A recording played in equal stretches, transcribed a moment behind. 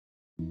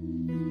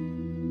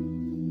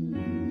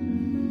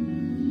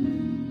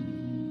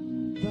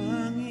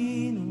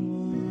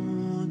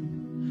Panginoon,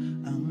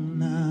 ang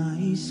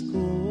nais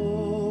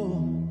ko,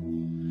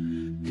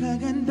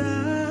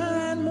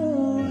 kagandahan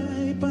mo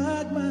ay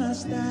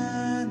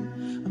pagmasdan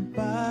ang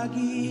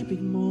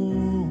pag-ibig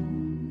mo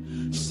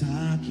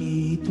sa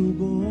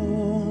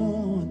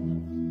kitugon.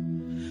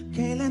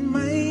 Kailan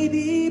may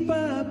di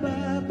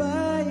pababayaan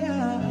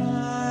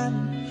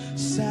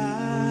sa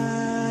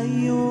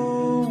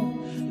iyo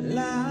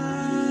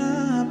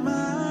lamang,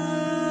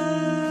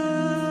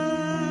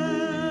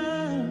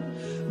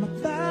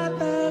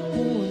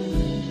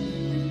 magtatagpuan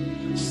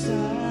sa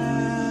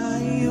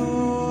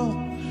iyo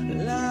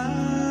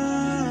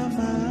lamang,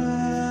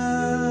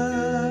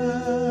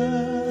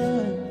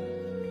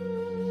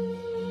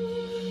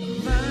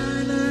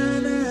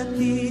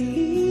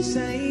 mananatili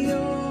sa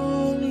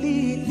iyong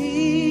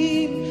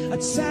lilim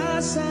at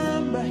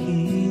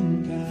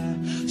sasambahin ka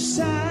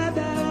sa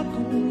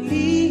dakong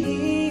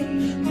lihim,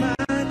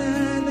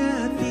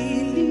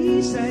 mananatili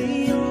sa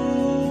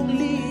iyong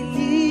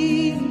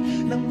lilim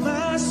nang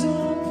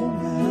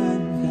masumpungan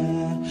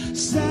ka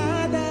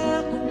sa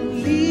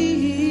dakong lihim.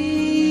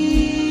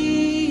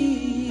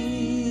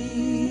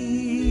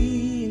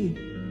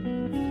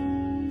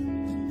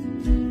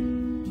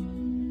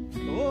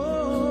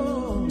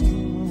 Oh,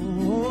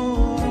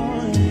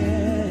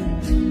 yeah.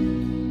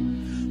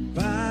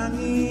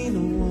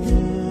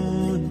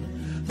 Panginoon,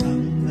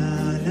 ang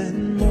ngalan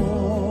mo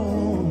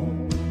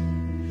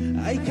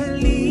ay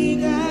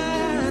kalinga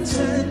at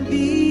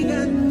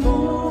sandigan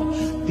mo,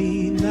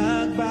 di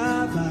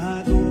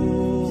nagbabago.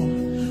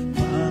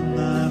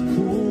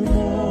 Pangako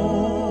mo,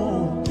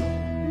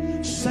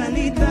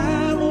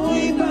 salita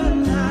mo'y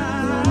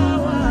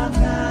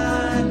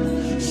panghahawakan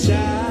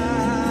sa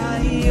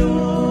iyo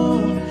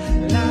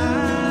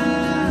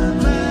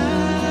lamang,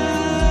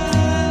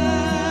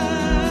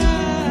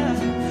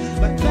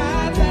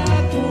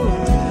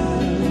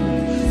 magtatagpuan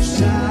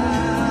sa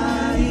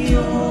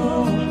iyo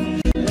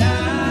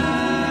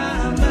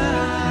lamang,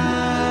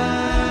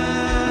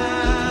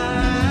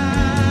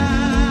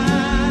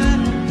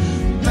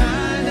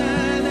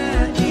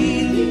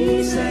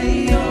 mananatili sa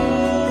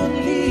iyong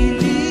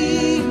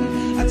lilim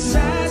at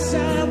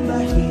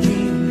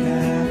sasambahin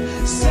ka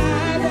sa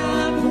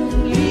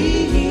dakong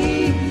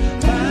lihim,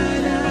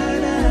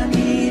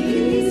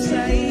 mananatili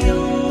sa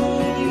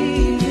iyong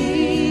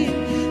lilim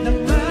nang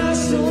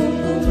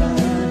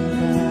masumpungan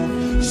ka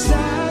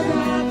sa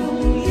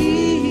dakong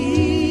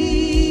lihim.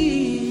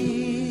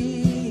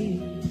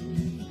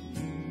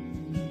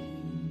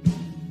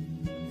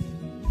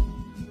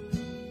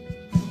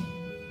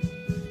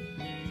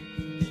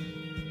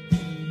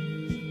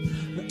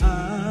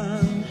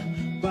 Ang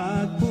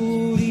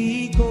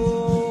pagpuri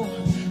ko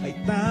ay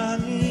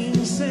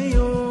tanging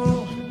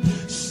sa'yo,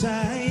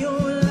 sa'yo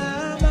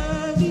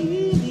lamang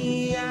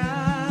iniaalay.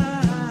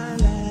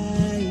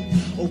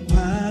 O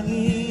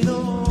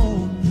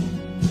Panginoon,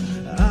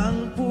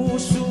 ang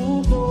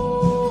puso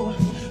ko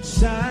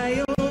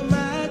sa'yo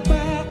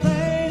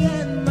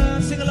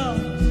magpakailanman. Sing along.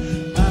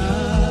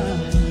 Ang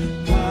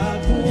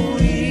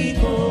pagpuri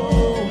ko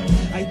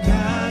ay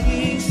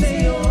tanging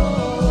sa'yo,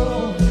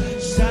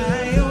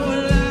 sa'yo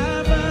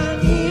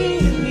lamang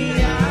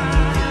iniaalay.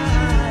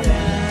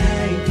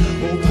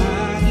 O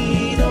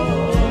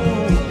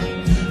Panginoon,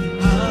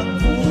 ang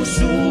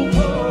puso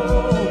ko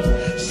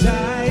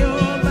sa'yo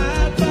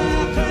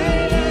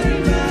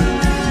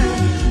magpakailanman,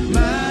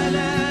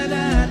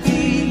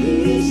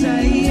 mananatili sa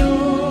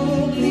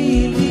iyong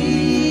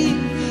lilim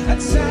at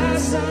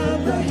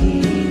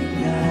sasambahin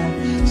ka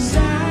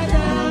sa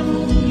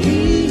dakong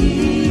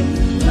lihim,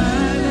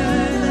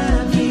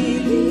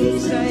 mananatili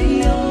sa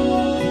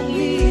iyong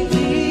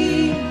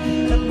lilim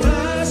at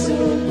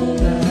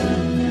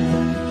masumpungan ka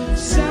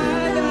sa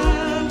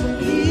dakong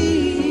lihim.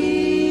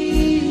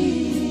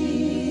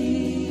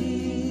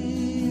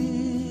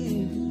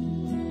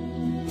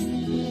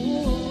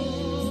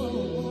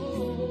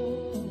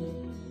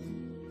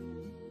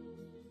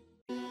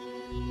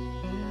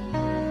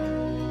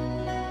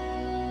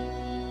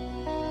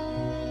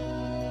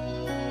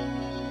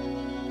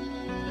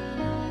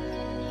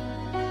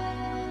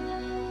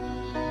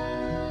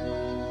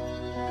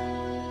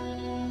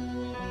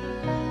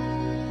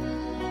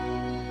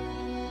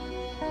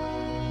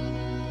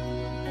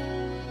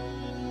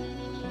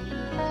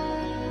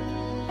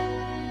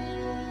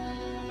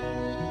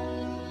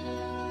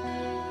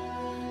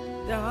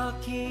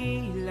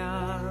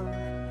 Dakilang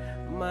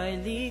may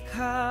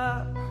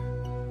likha,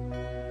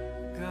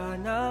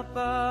 ganap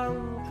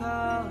ang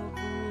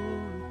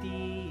kabutihan,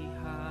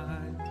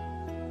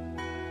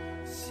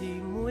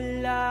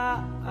 simula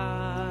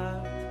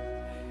at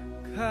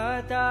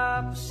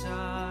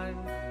katapusan,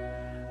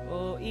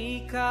 o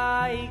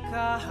ika'y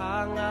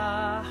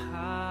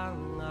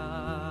kahanga-hanga,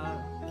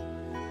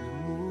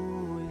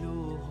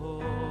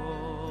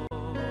 lumuluhod,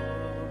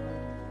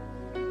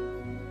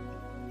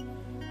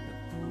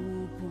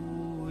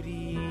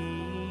 napupuri.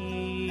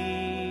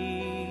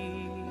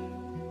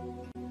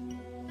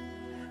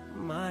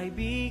 May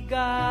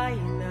bigay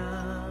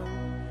na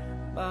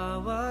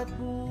bawat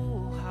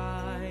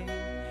buhay,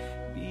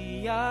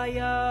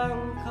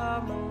 biyayang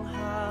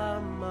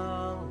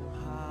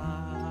kamangha-mangha.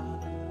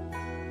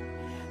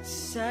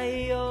 Sa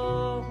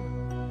iyong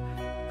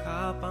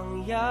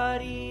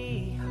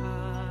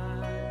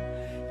kapangyarihan,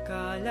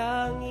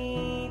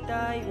 kalangit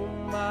ay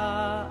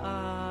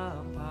umaapaw,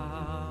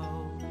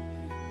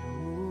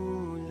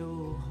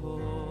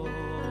 luluhod,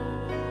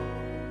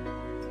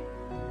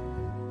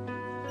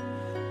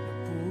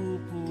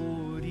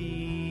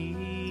 napupuri.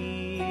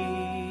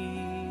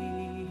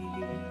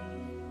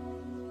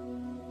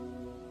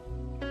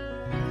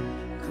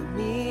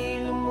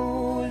 Kami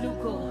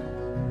lumulugod,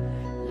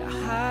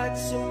 lahat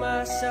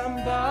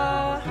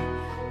sumasamba,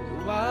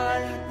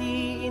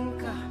 luwalhatiin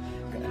ka,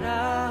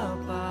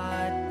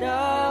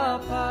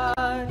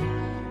 karapat-dapat.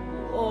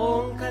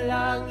 Buong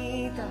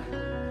kalangitan,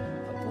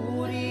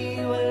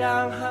 papuri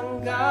walang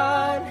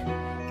hanggan,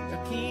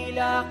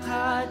 dakila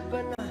ka't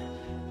banal,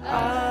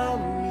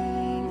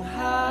 aming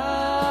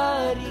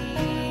hari.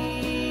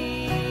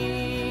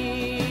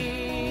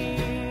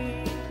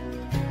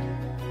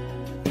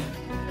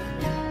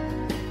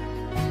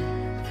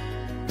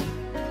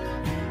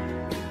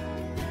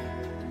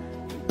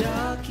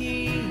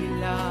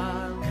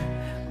 Dakilang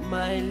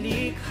may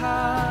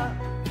likha,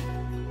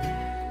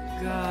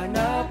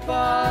 ganap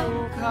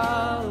ang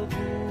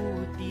kabutihan,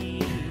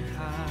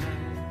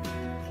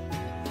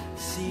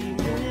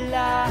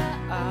 simulaan,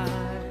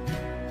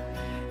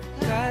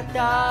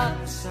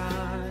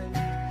 katapusan,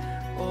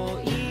 o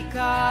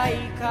ika'y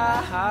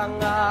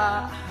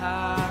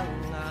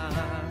kahanga-hanga,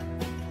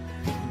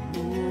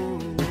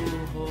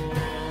 luluhod,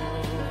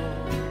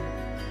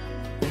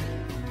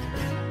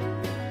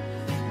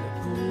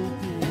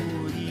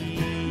 napupuri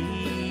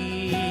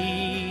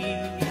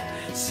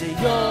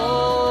sa'yo.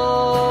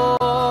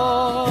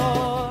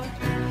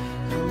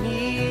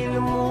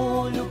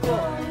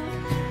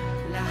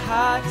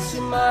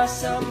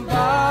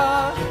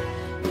 Sumasamba,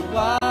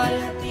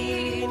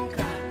 luwalhatiin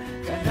ka,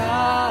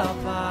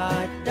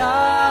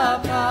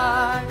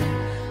 karapat-dapat.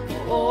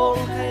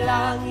 Buong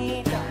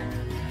kalangitan,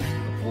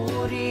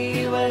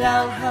 papuri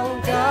walang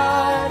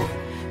hanggan,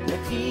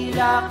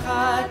 dakila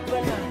ka't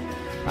banal,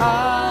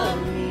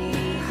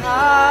 aming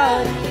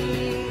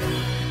hari.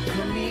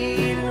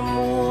 Kami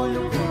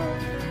lumulugod,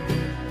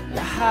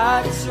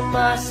 lahat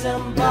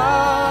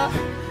sumasamba,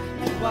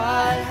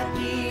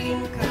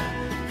 luwalhatiin ka,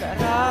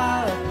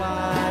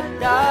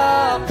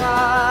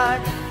 karapat-dapat.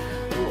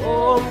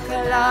 Buong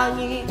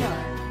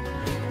kalangitan,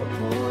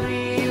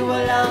 papuri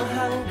walang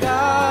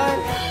hanggan,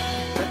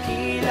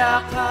 dakila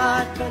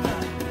ka't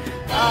banal,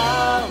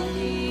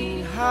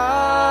 aming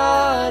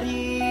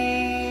hari.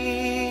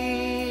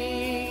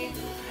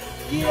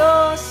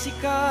 Diyos,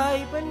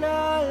 ika'y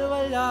banal,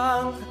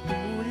 walang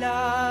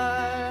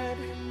katulad.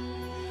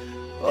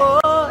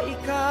 O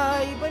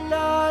ika'y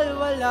banal,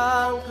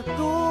 walang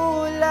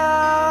katulad.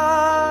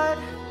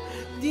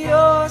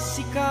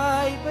 Diyos,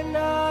 ika'y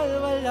banal,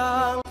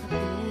 walang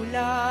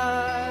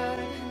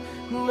katulad.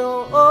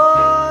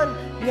 Noon,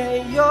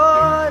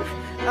 ngayon,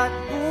 at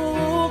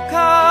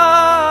bukas.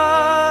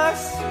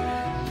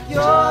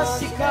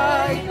 Diyos,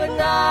 ika'y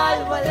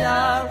banal,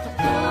 walang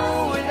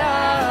katulad.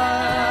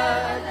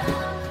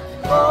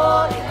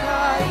 O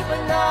ika'y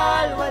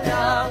banal,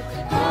 walang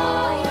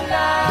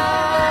katulad.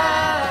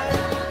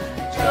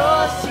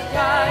 Diyos,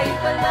 ika'y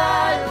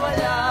banal,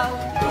 walang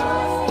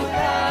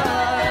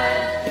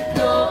katulad.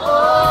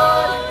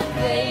 Noon,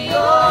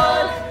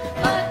 ngayon,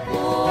 at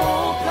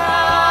bukas.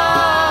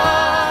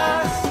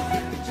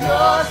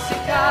 Diyos,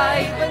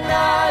 ika'y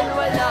banal,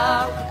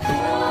 walang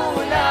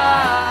katulad.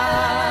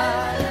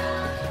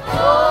 O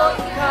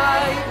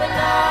ika'y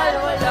banal,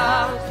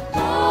 walang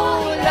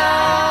katulad.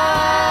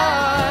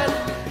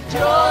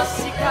 Diyos,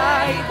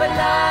 ika'y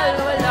banal,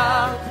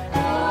 walang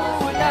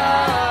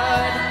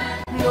katulad.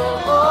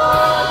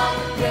 Noon,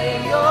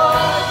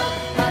 ngayon,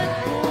 at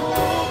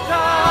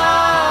bukas.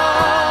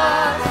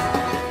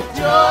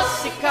 Diyos,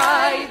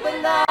 ika'y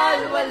banal,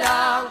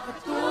 walang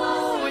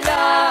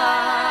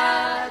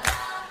katulad.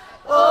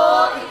 O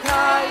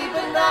ika'y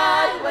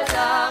banal,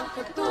 walang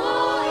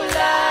katulad.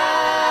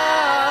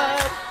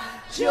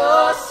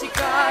 Diyos,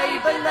 ika'y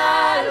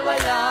banal,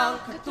 walang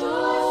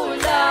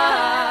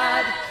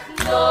katulad.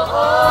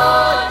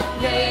 Noon,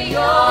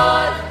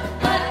 ngayon,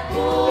 at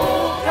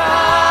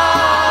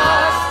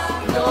bukas.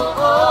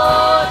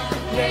 Noon,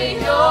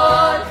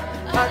 ngayon,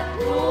 at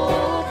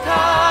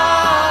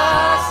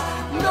bukas.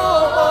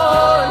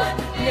 Noon,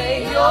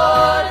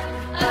 ngayon,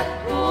 at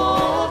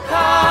bukas.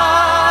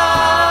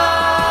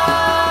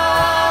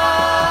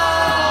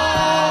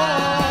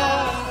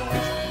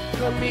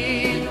 Kami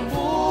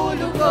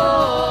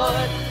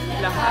lumulugod,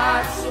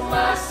 lahat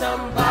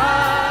sumasamba,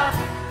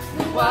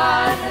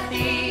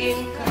 luwalhatiin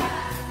ka,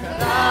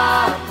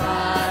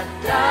 karapat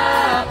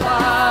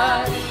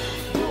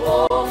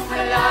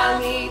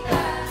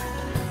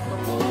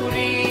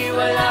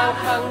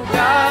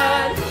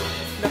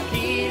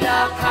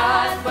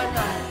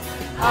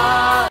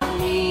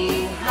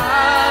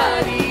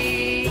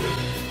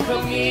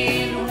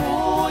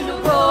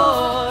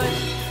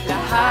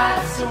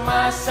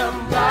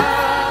sumasamba,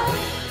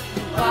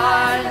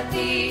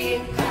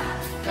 luwalhatiin ka,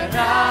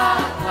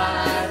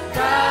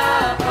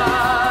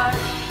 karapat-dapat.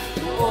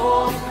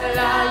 Buong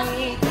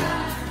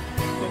kalangitan,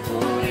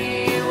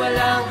 papuri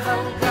walang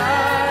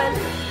hanggan,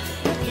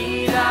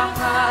 dakila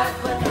ka't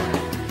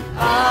banal,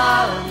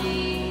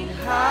 aming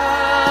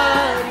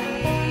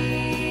Hari.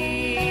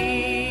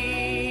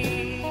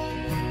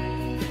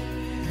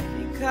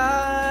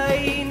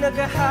 Ika'y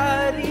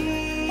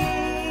naghahari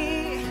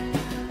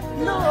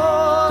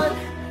noon,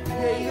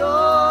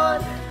 ngayon,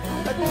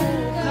 at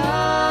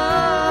bukas.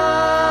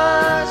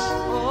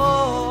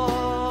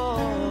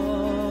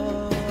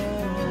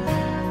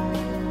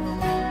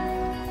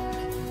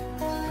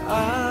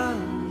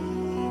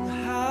 Aming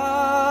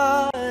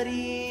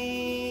Hari.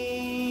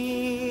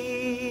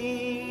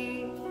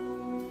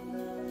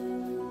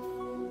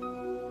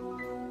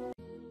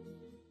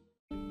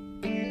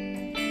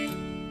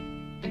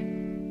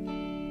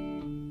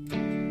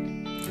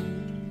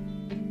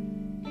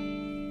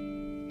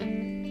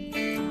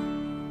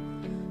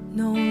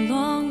 No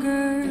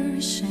longer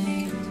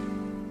ashamed,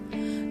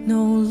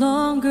 no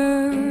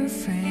longer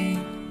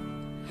afraid.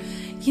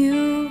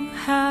 You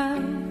have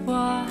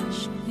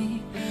washed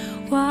me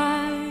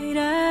white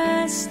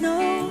as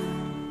snow.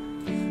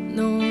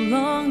 No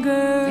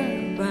longer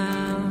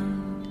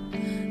bound,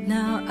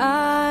 now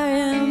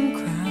I am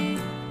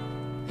crowned.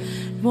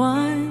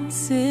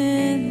 Once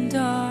in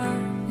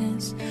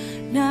darkness,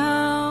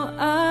 now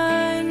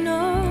I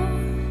know.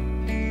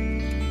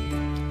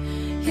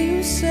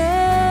 You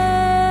say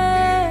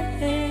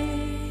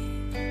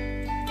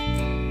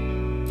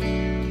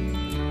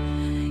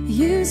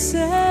you say,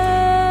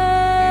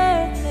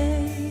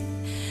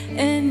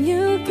 and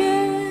you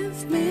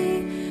give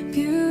me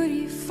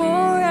beauty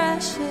for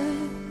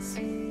ashes,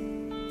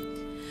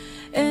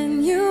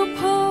 and you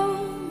pull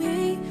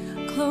me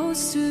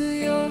close to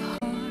your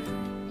heart.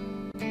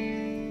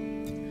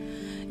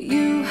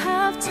 You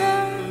have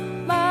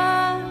turned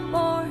my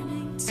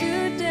mourning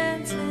to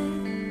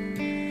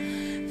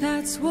dancing.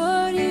 That's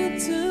what you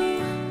do,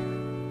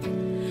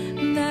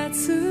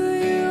 that's who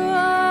you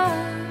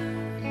are.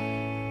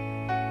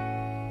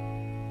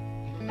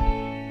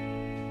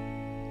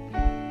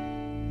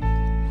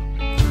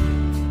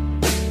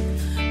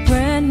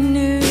 Brand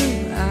new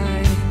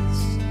eyes,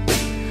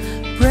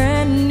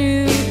 brand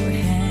new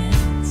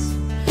hands.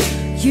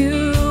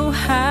 You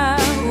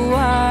have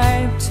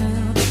wiped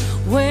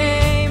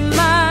away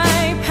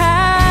my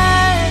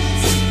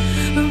past.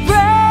 A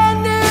brand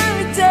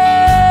new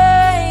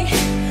day,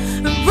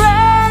 a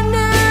brand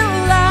new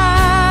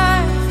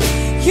life.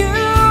 You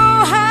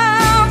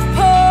have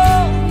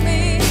pulled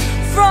me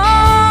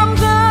from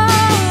the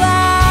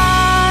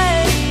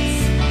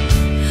lights.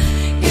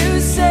 You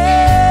say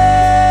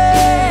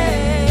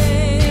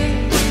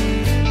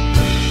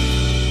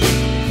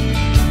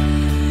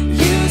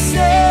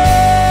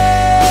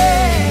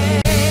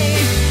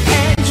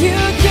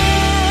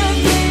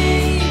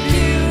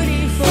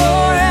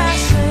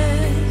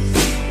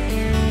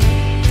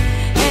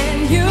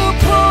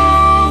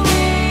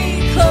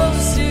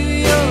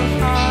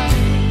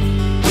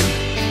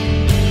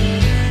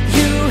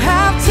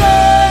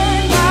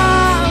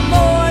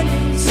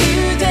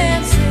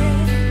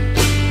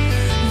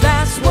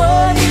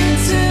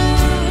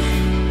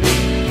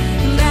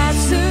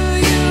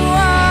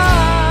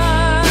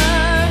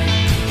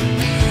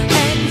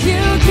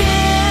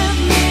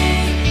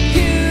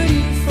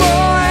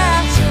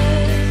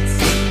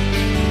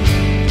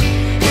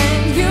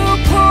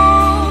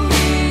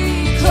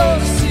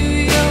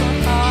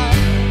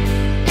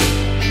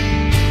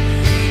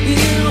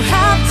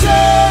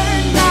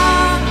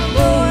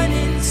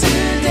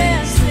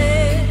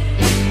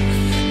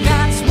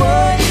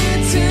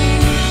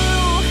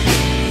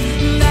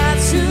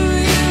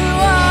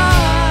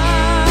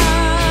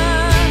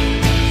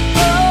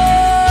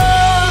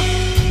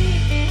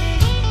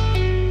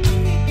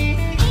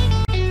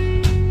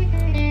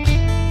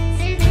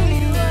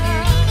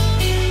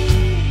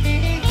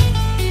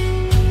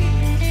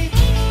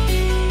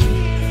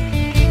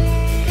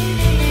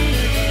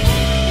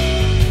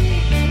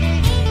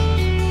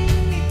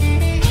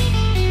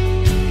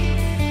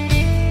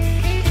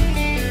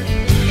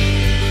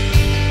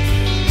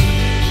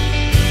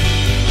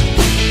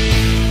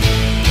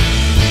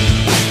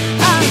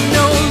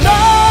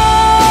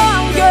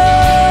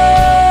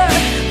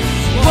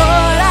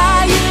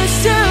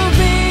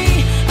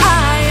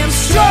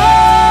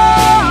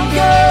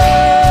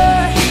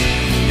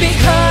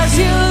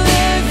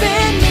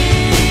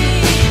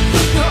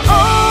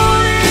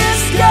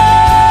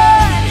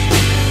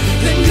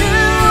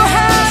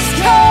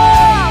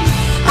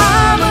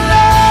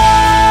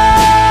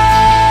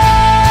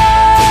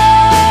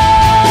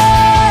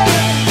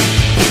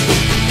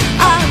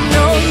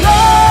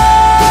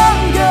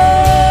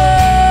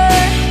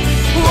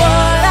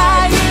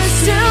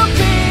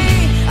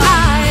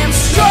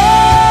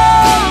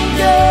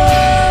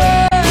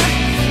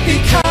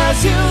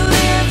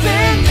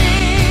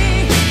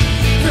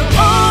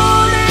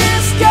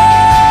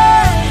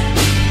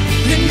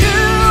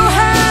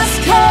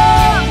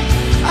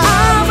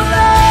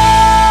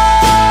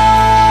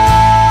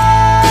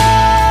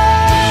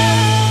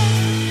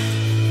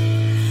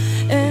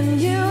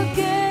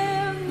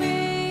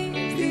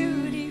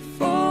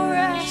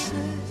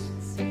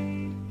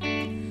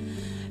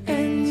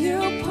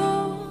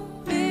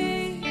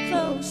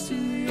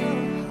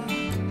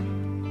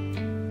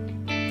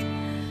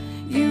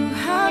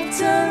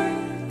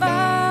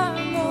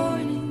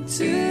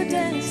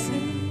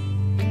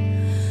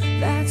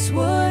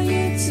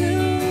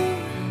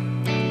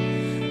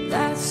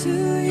That's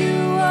who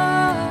you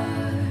are.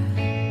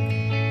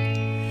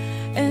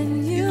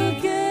 And you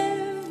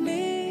give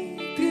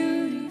me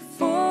beauty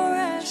for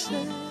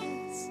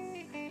ashes,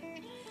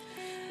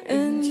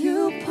 and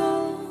you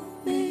pull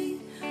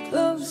me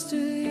close to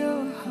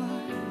your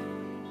heart.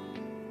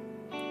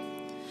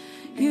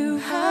 You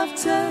have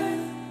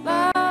turned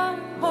my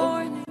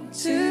mourning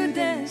to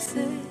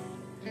dancing.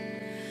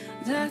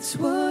 That's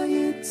what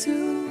you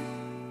do.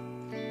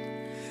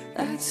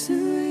 That's who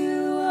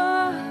you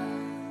are.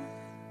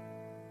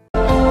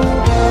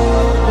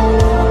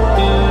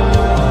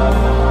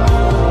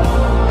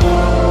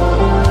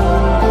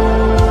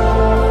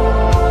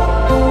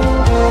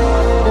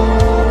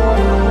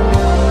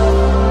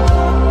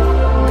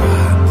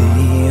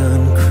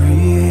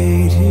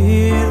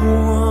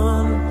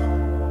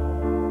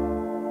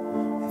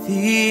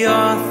 The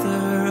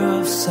author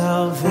of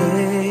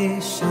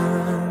salvation,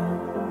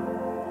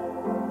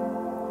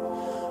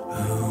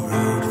 who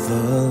wrote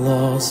the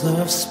laws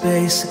of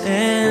space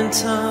and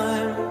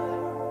time,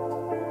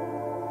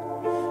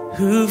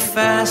 who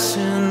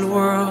fashioned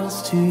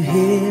worlds to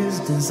his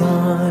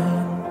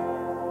design,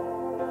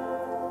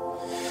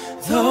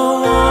 the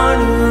one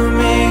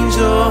whom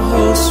angel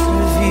hosts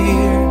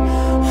revere,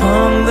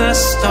 hung the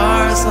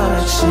stars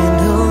like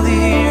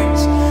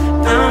chandeliers,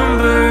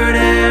 numbered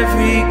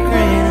every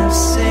grain of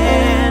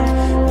sand,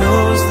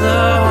 knows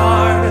the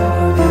heart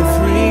of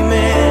every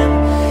man.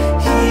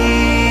 He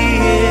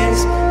is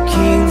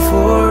King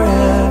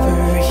forever.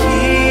 He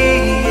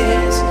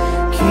is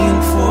King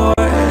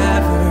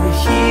forever.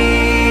 He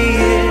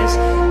is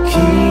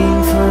King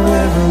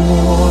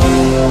forevermore.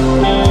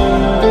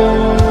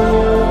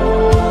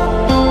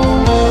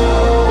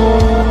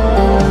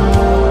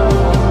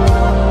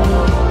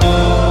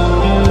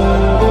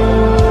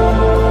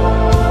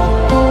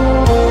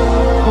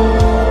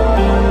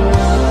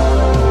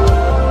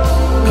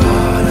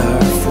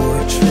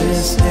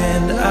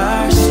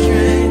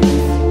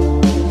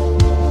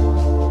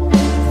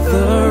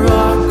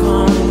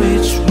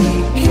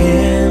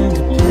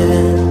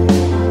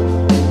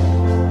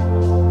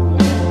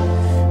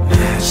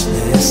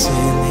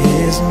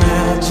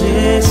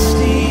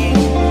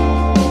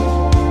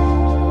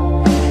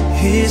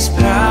 His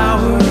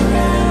power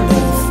and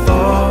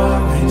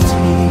authority,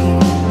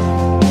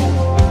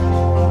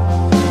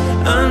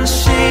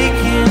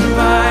 unshaken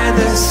by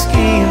the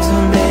schemes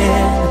of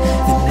man,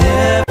 the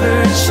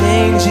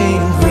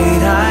never-changing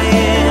great I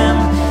am.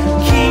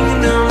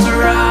 Kingdoms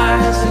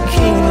rise and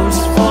kingdoms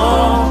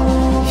fall,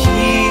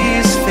 he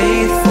is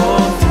faithful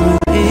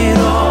through it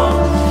all.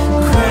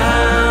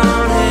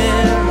 Crown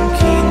him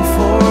King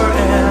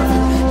forever,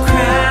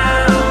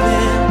 crown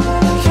him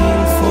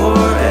King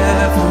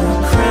forever,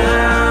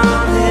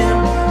 crown him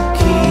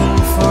King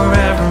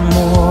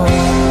forevermore.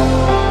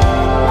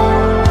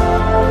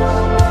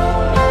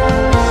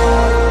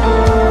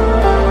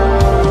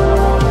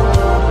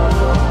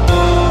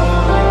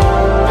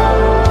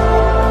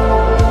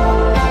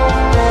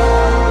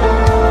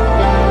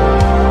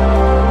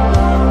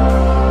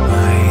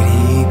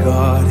 Mighty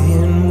God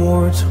in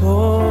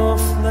mortal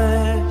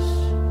flesh,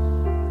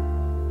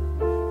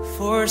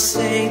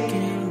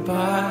 forsaken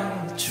by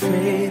a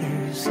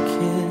traitor's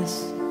kiss.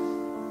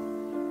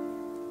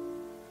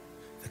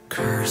 The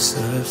curse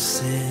of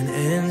sin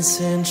and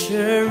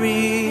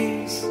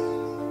centuries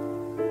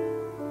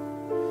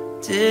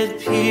did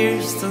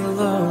pierce the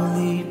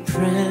lowly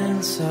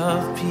Prince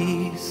of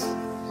Peace.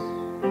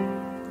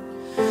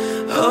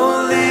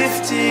 Oh,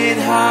 lifted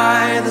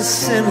high the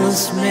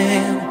sinless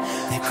man,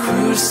 they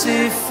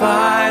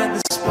crucified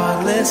the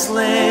spotless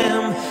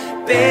Lamb,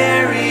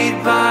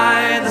 buried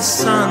by the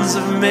sons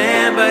of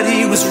man, but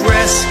he was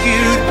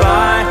rescued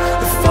by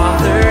the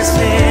Father's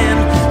hand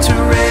to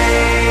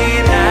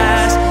reign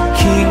as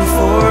King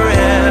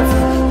forever,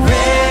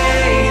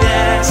 reign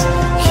as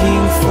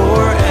King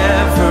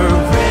forever,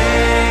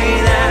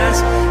 reign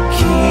as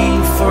King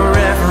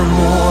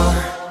forevermore.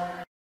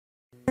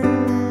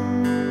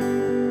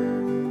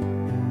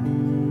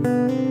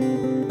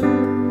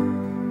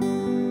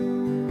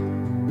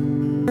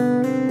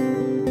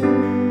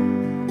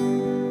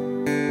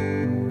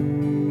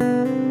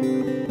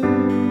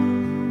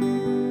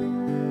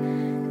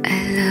 I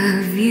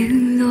love you,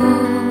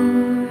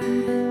 Lord,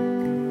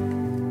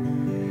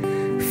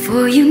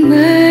 for your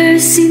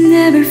mercy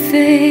never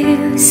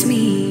fails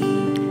me.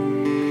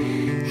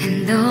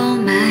 And all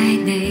my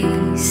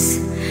days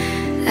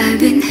I've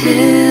been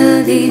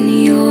held in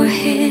your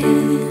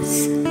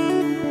hands.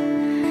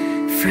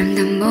 From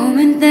the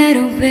moment that I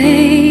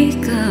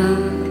wake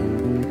up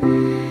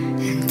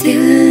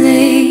until I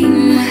lay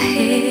my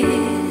head,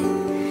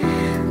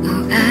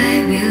 oh,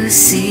 I will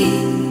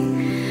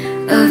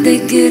sing of the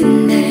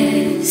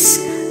goodness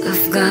of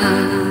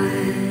God.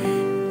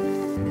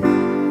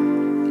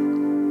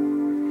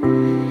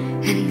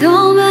 And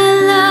all my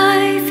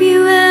life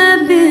you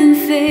have been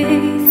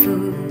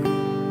faithful,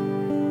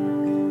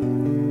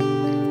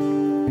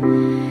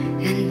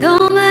 and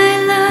all my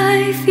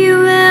life you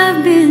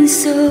have been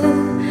so,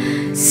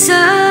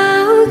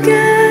 so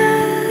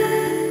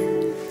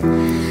good.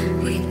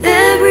 With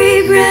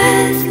every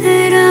breath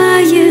that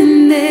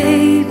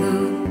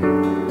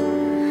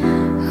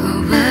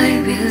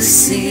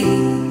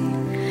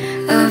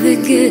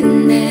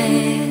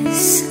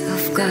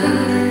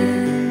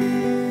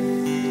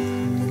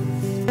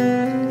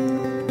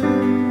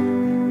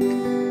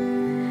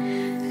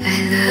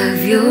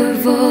your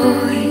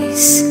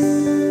voice.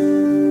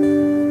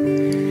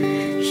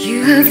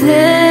 You have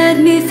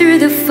led me through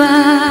the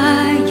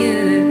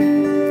fire,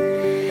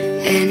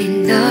 and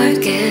in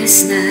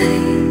darkest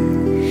night,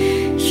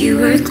 you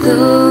were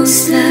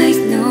close like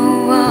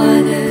no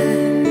other.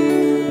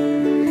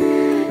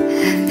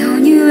 I've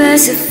known you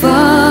as a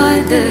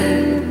father,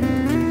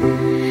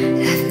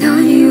 I've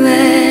known you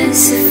as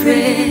a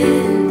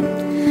friend.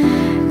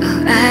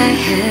 Oh, I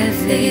have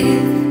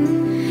lived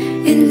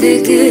in the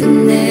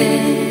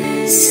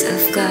goodness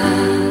of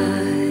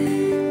God.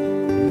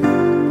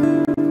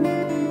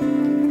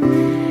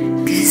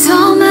 'Cause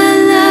all my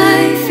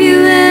life you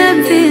have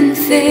been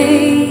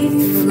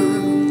faithful,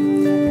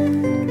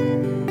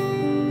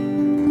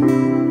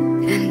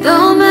 and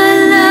all my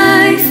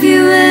life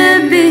you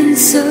have been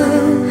so,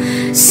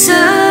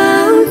 so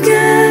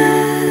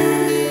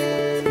good.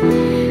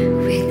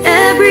 With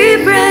every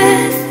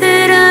breath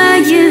that I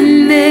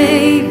am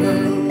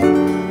able,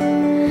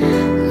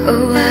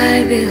 oh, I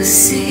will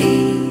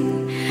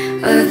sing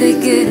of the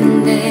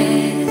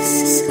goodness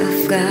of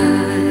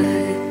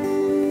God.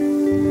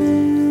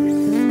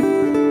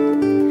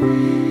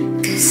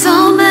 'Cause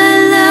all my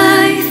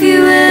life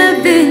you have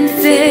been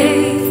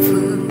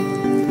faithful,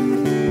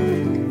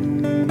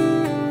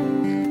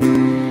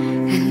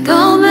 and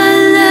all my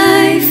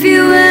life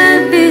you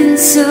have been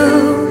so,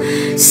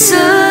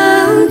 so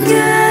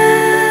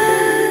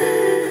good.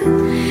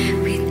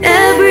 With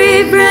every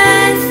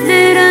breath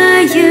that I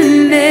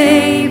am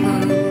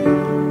able,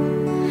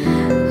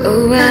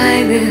 oh, I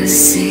will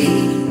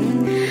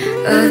sing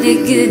of the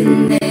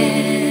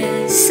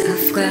goodness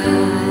of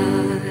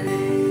God.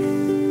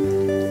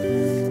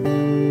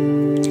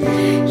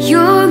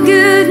 Your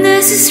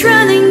goodness is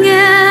running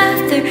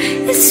after,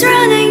 it's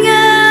running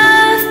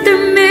after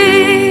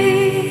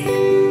me.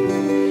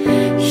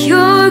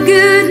 Your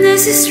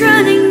goodness is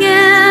running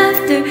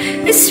after,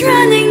 it's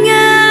running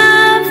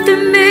after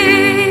me.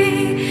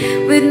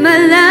 With my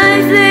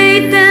life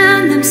laid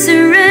down, I'm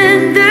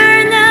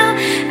surrendered now.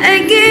 I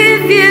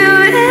give you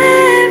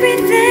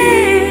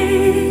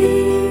everything.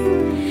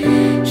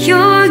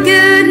 Your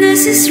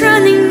goodness is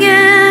running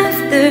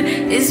after,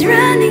 is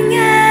running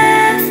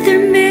after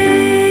me.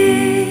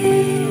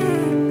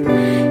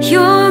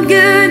 Your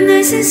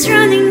goodness is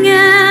running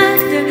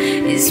after,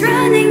 is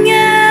running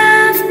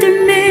after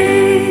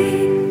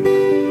me.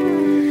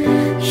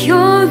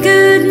 Your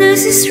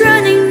goodness is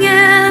running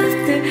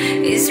after,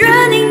 is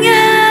running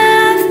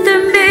after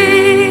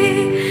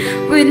me.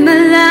 With my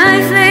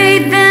life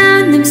laid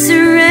down, I'm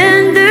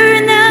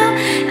surrendered now.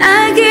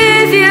 I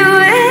give you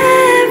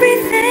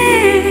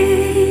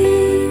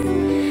everything.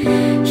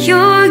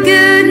 Your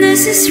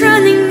goodness is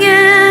running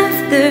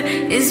after,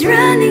 is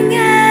running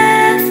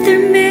after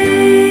me.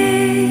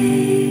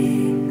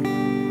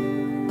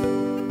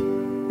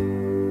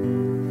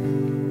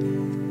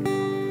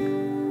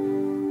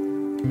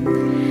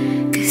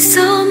 Cause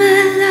all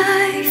my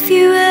life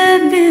you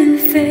have been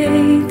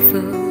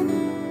faithful,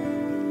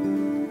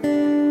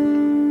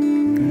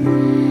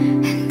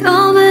 and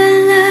all my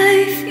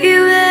life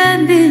you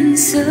have been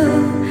so,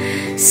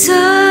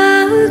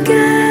 so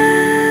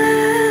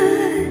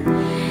good.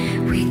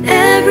 With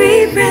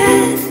every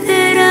breath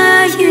that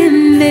I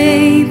am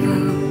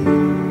able,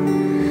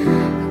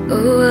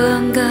 oh,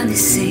 I'm gonna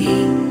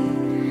sing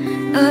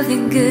of the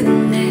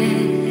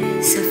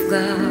goodness of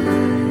God.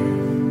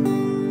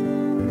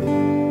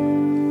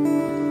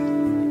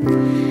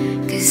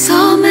 'Cause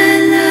all my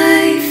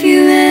life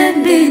you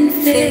have been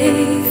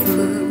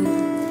faithful,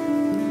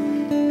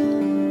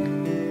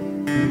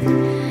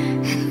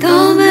 and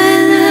all my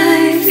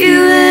life you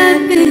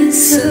have been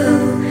so,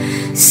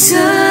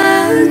 so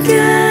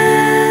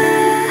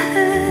good.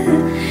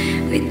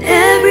 With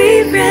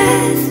every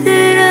breath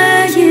that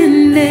I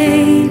am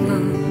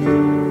able,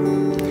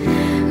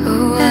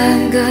 oh,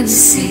 I'm gonna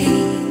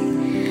sing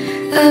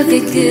of the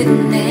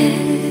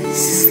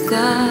goodness of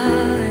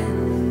God.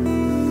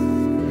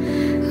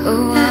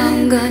 Oh,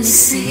 I'm gonna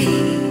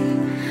sing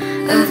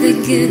of the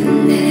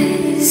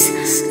goodness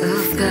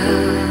of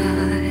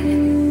God.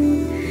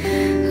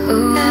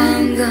 Oh,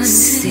 I'm gonna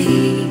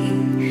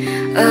sing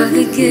of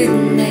the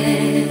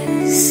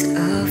goodness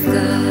of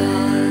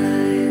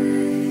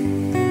God.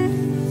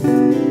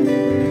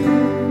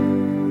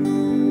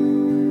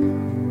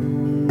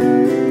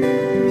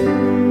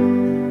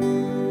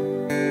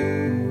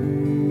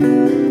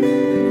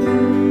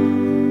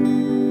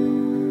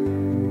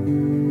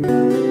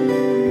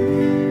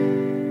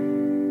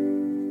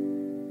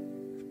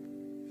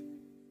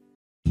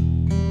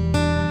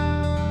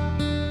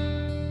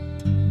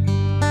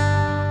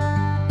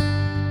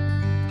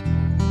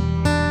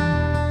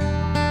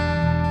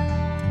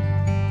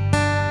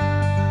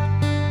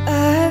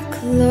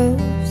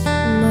 Close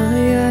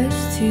my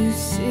eyes to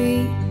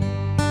see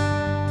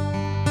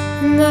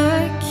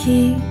my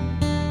King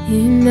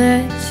in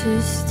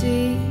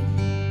majesty.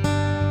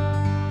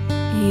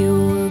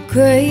 Your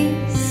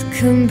grace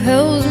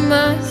compels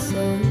my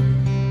soul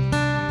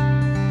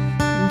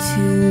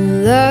to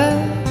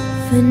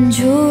love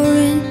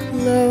enduring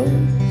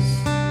close.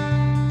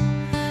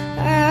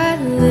 I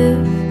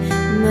live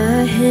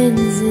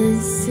hands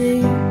and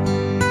sing.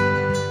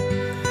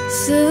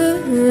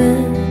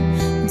 Surrender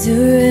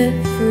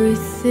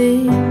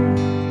everything.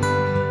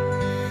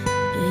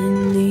 In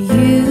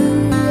you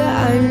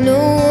I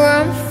know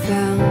I'm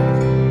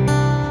found.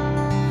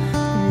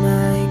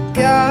 My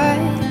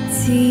God,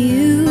 to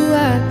you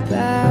I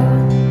bow.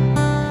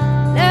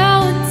 Now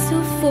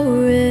until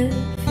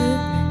forever,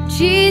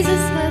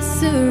 Jesus, I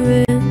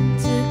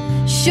surrender.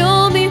 Show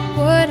me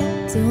what I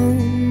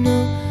don't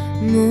know,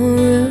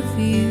 more of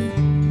you.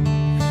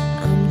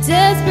 I'm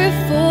desperate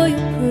for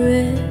your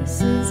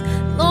presence,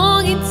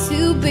 longing to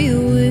be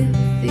with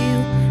you.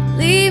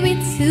 Lead me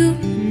to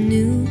a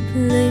new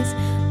place,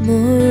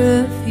 more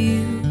of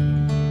you.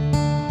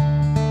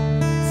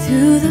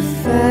 Through the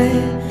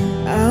fire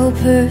I'll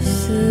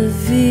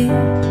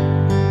persevere.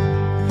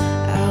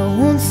 I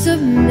won't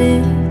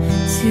submit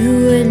to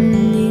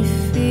any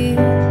fear.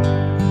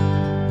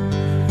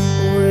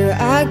 Where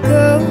I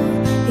go,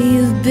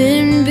 you've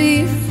been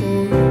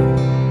before.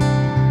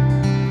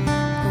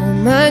 All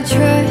my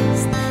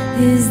trust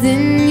is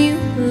in you,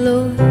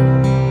 Lord.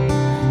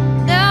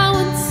 Now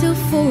until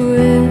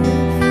forever,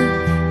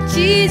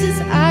 Jesus,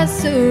 I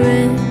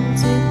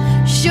surrender.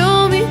 Show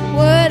me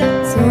what I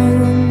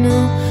don't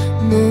know,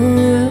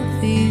 more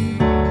of you.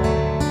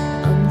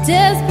 I'm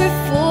desperate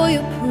for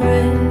your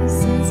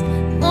presence,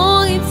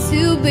 longing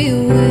to be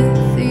with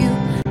you.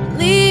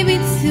 Lead me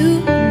to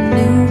a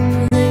new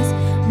place,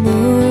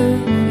 more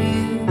of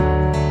you.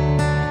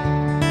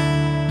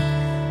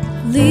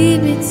 Lead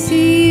me to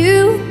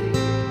you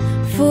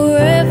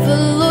forever,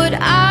 Lord.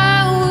 I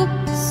will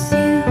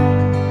pursue,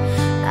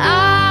 I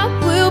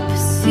will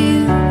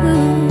pursue.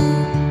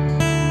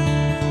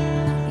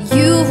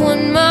 You've won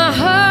my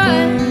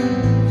heart,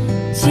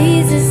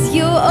 Jesus,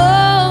 you're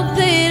all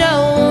that I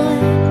want,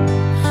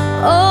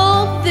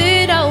 all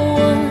that I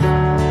want.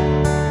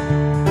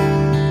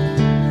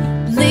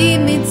 Lead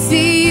me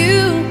to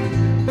you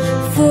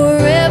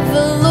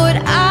forever, Lord.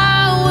 I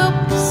will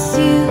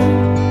pursue,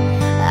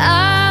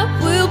 I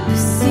will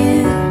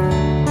pursue.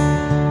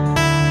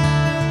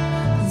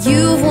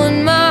 You've won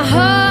my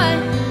heart,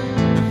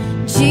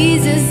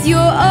 Jesus,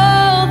 you're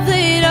all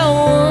that I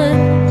want,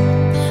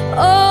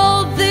 all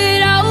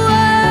that I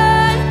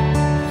want.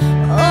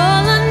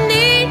 All I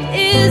need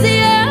is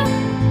you.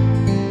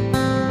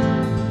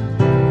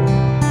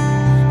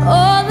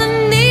 All I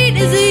need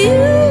is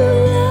you,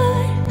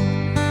 Lord,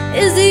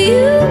 is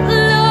you,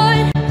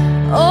 Lord.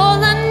 All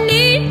I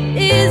need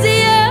is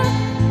you.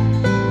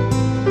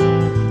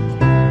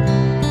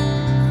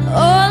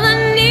 All I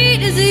need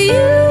is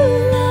you,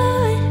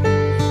 Lord,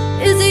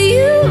 is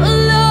you,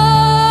 Lord.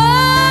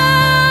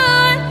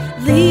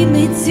 Lead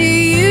me to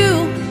you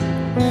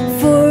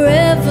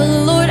forever,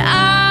 Lord. I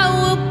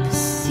will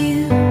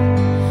pursue,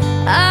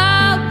 I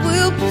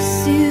will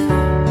pursue.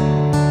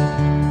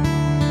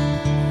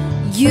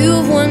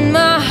 You've won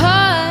my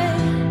heart,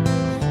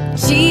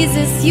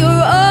 Jesus,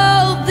 you're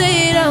all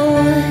that I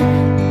want,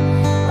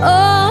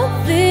 all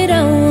that I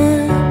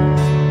want.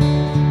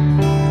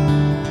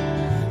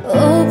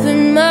 Open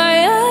my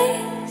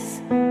eyes,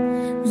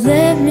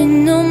 let me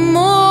know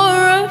more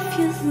of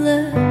your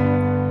love,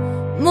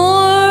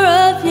 more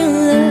of your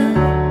love.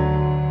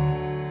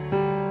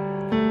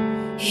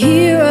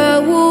 Here I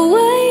will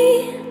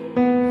wait,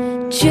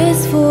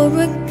 just for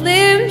a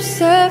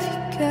glimpse of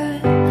your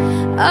God.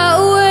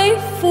 I'll wait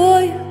for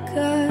your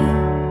God.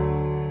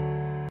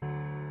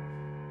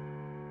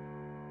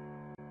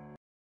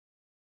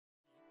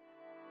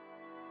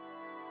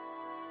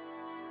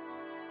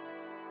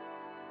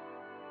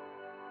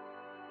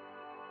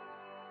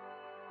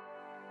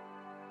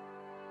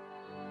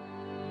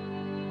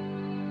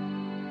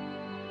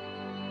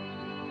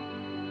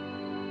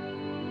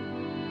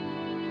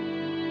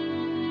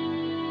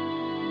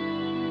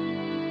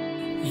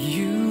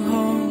 You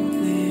hold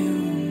the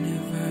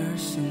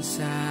universe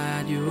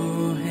inside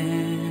your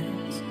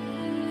hands,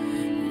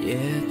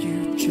 yet you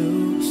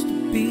chose to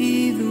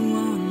be the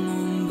one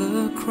on the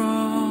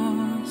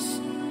cross.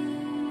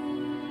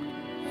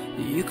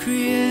 You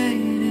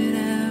created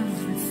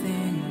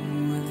everything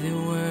with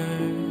your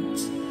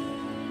words,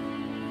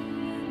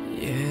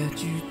 yet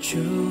you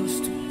chose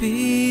to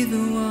be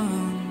the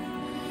one.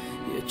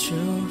 You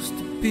chose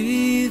to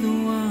be the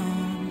one.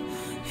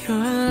 Your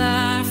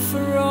life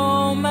for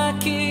all, my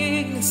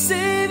King and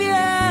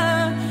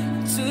Savior.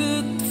 You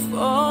took the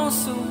fall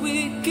so we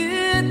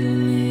could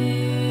live.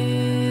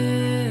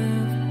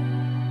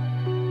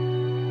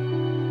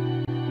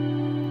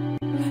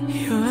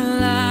 Your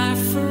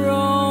life for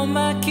all,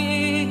 my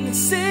King and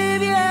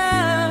Savior.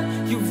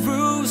 You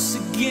rose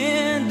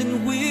again, and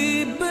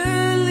we believe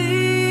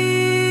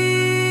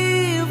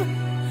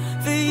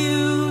that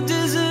you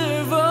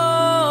deserve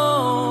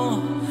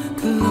all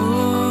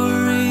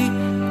glory,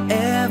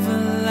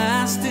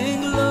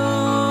 everlasting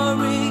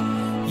glory.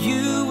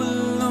 You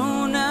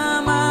alone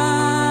are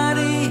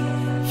mighty,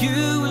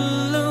 you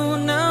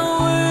alone are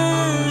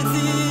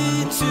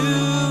worthy to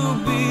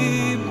be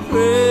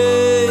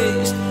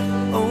praised.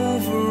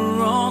 Over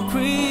all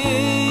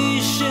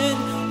creation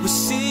we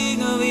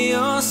sing of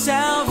your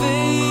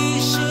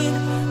salvation.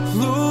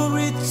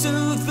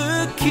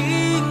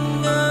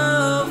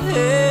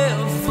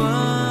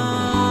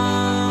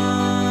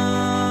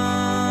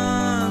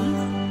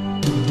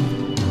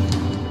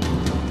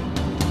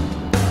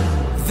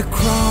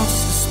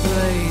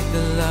 displayed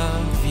the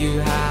love you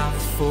have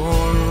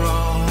for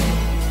all,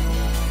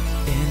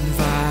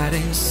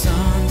 inviting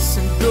sons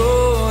and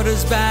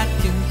daughters back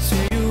into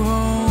your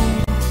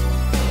home.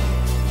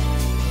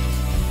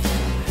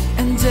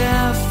 And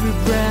every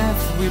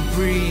breath we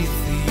breathe,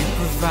 you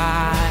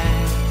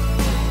provide.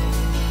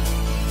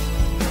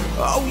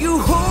 Oh, you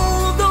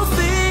hold all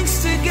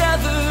things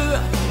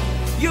together.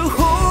 You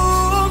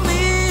hold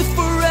me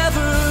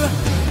forever.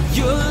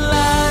 Your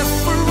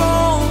life for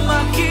all,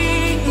 my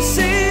King and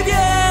Savior.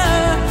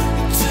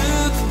 You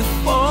took the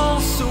fall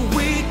so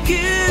we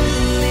could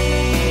live.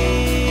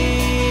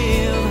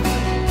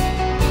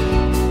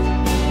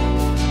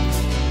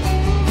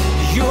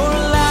 Your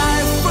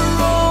life for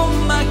all,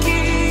 my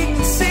King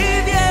and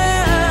Savior.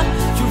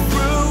 You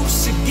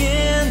rose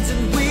again,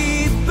 and we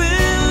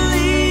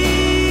believe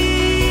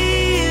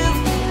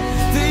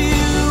that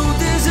you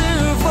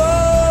deserve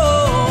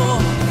all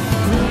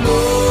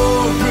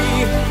glory,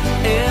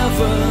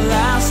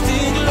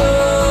 everlasting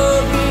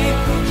glory.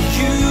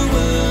 You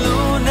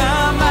alone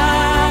are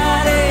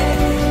mighty.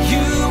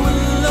 You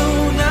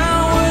alone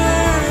are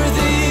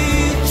worthy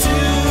to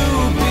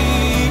be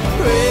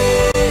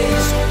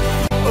praised.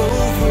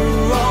 Over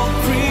all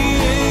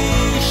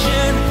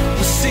creation,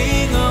 we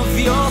sing of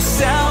your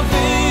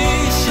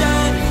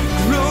salvation.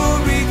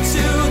 Glory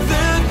to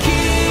the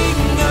King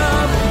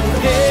of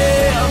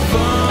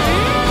heaven.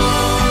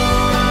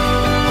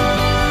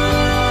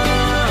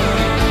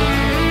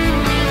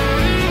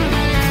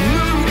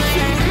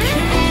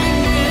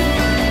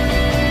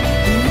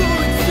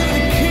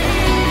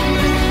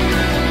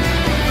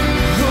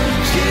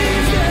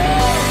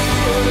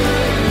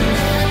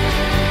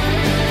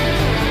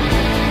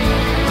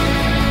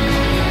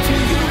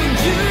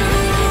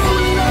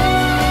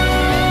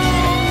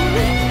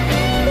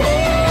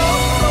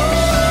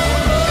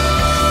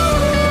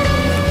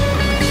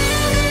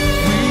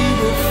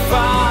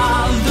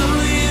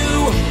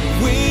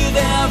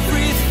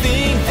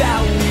 Everything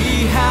that we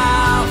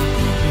have,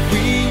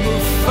 we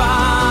will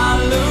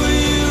follow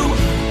you,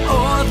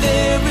 or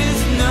there is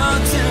no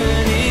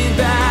turning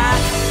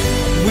back.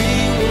 We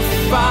will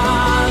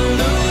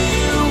follow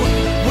you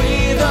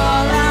with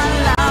all our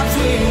lives.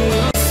 We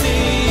will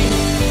sing.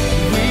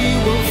 We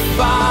will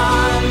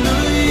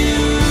follow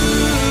you.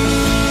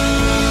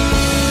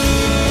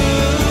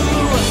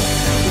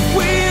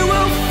 We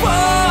will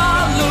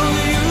follow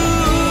you.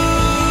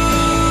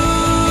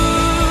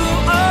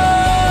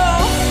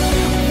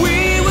 We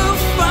will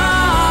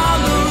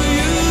follow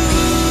you.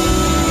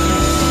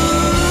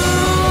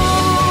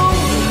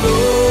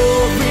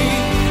 Glory,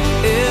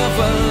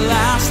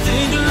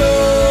 everlasting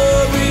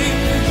glory.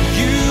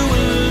 You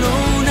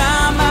alone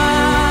are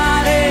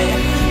mighty.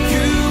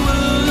 You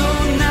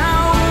alone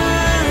are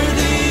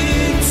worthy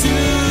to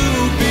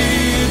be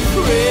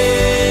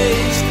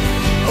praised.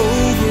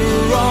 Over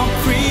all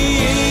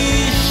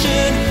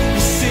creation, we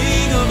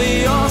sing of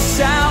your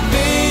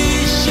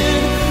salvation.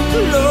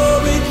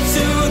 Glory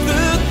to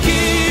the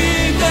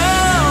King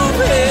of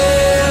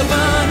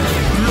heaven.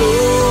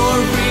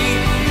 Glory,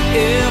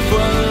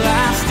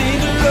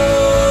 everlasting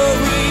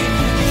glory.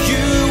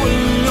 You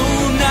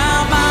alone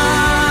are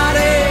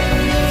mighty.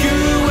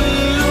 You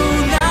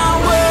alone are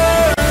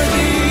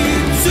worthy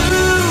to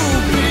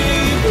be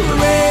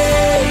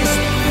praised.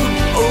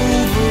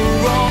 Over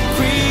all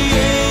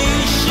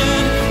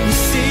creation, we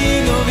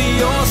sing of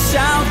your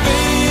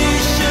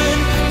salvation.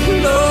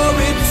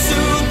 Glory to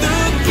the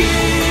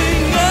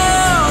King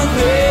of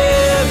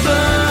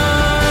heaven.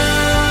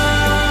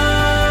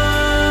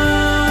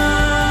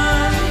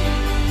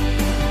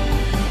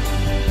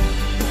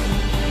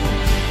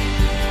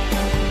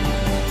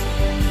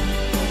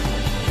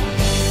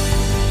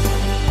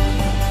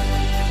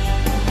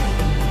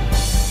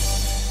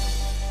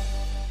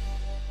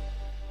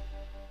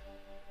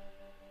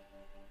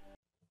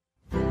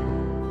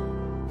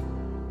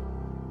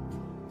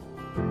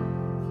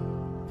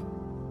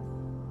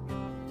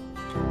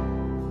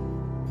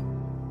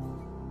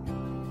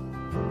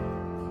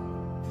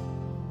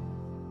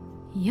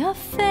 Your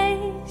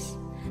face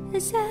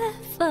is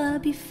ever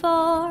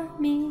before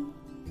me.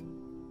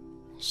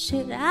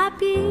 Should I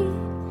be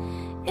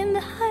in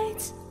the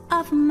heights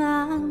of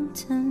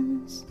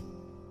mountains,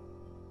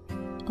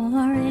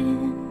 or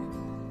in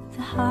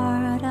the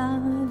heart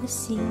of the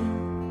sea?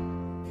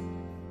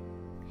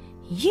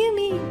 You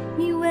meet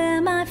me where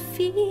my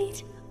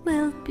feet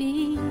will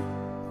be.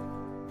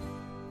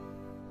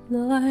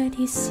 Lord,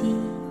 you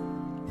see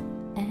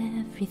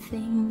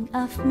everything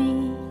of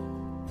me.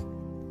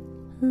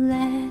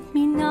 Let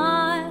me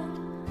not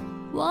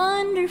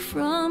wander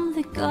from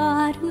the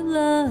God who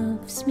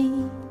loves me.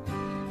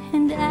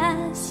 And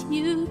as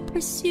you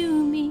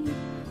pursue me,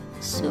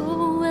 so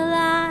will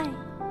I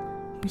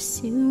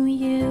pursue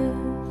you.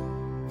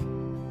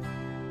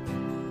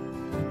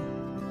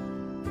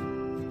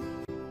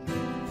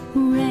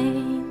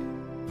 Reign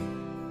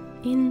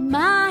in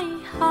my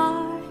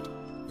heart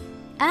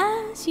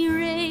as you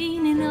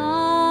reign in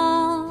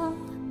all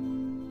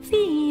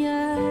the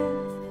earth.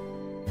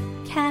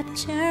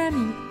 Capture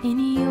me in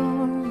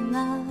your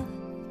love.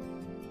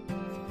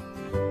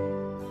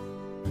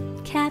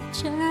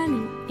 capture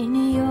me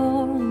in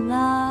your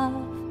love.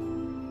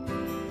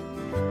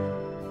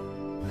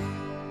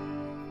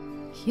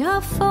 Your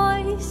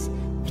voice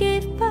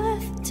gave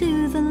birth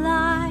to the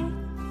light.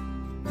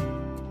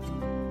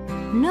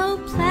 No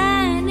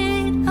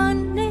planet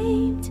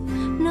unnamed,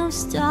 no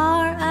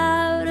star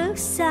out of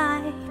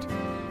sight.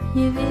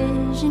 Your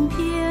vision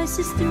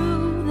pierces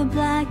through the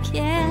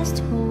blackest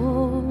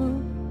hole.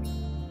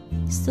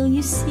 Still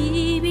you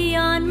see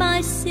beyond my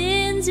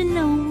sins and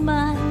know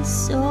my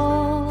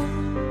soul.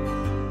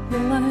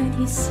 Lord,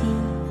 you see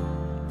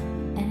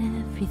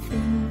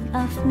everything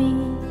of me.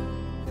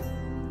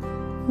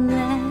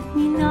 Let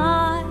me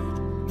not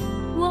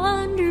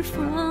wander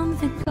from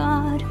the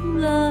God who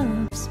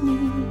loves me.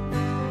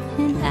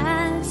 And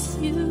as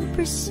you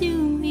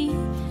pursue me,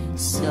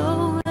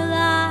 so will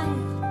I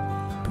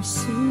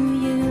pursue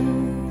you.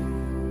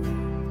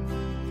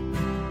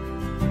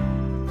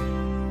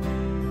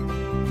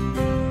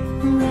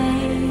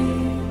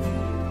 Reign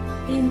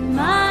in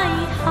my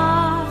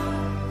heart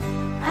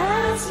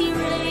as you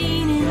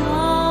reign in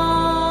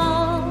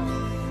all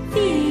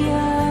the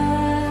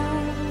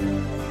earth.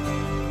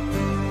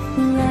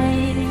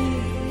 Reign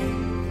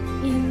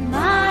in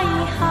my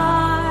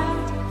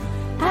heart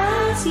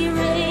as you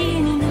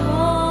reign in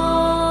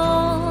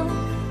all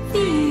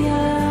the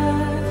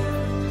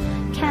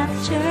earth.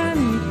 Capture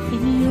me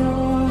in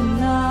your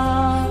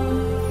love.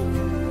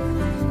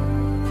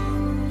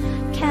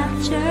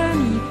 Capture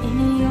me in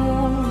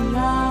your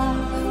love.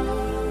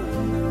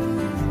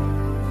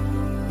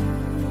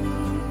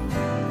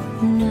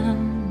 No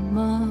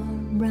more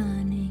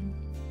running,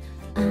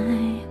 I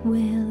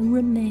will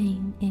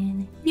remain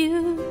in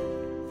you.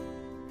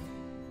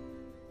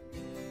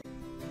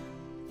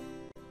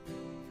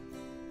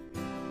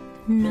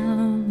 No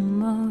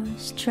more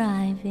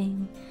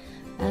striving,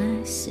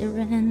 I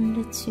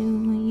surrender to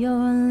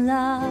your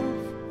love.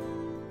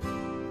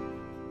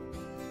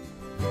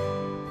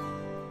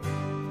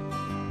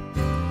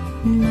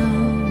 No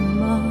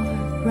more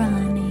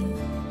running,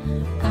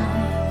 I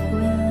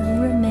will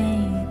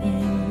remain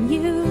in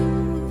you.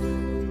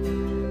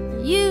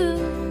 You.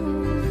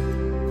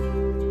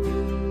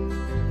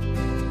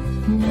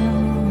 No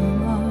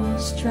more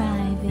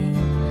striving,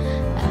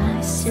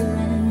 I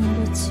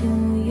surrender to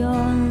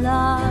your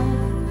love,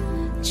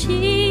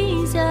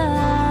 Jesus.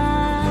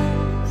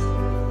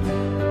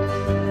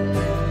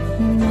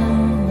 No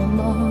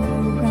more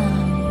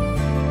running,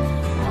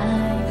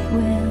 I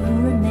will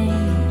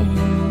remain in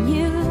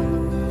you.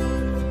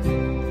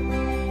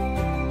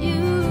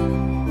 You.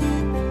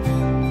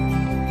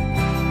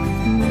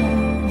 No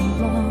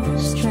more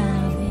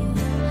striving,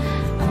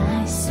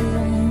 I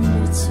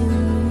surrender to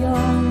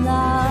your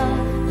love,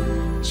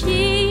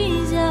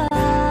 Jesus.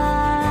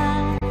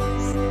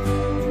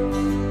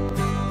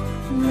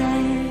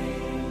 Reign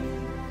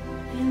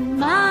in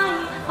my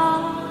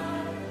heart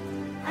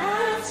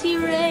as you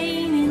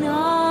reign in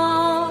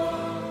all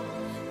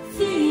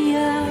the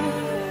earth.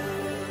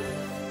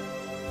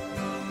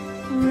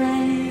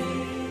 Reign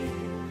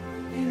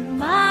in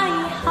my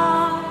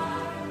heart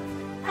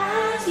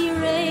as you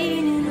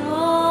reign in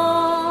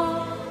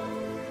all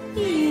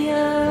the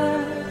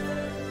earth.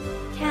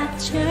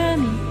 Capture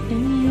me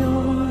in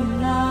your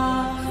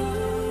love.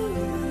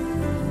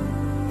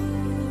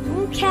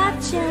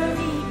 Capture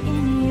me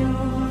in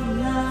your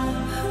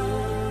love.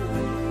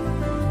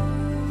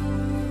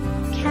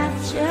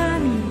 Capture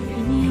me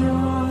in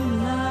your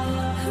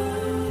love.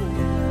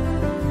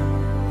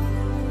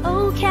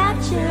 Oh,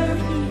 capture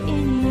me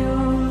in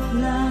your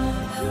love.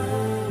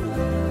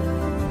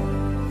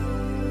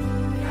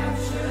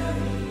 Capture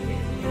me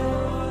in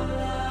your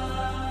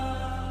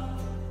love.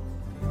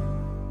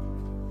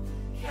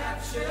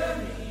 Capture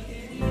me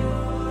in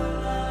your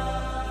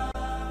love.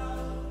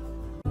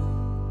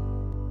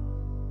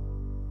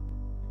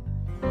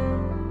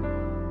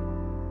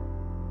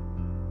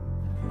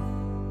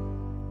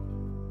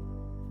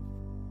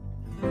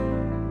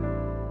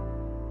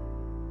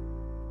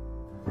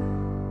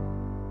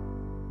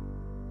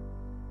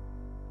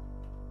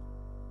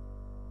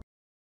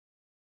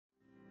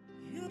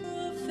 You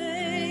are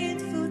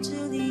faithful to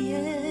the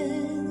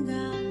end,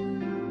 God.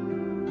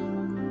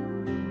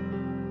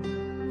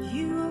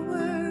 You are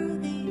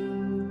worthy.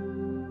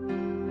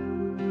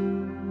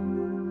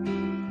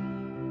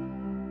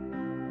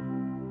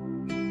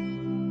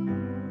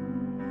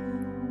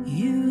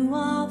 You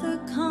are the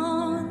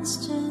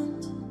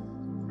constant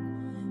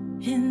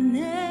in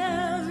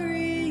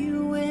every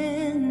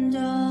wind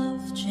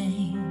of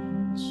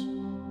change.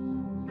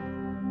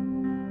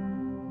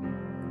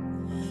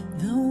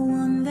 The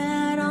one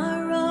that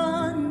I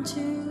run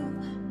to,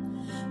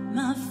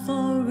 my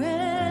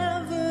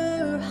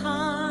forever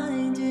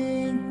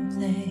hiding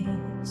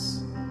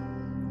place.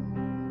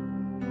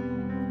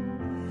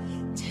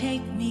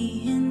 Take me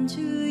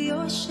into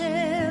your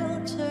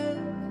shelter,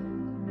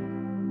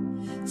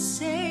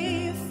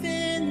 safe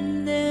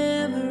in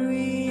every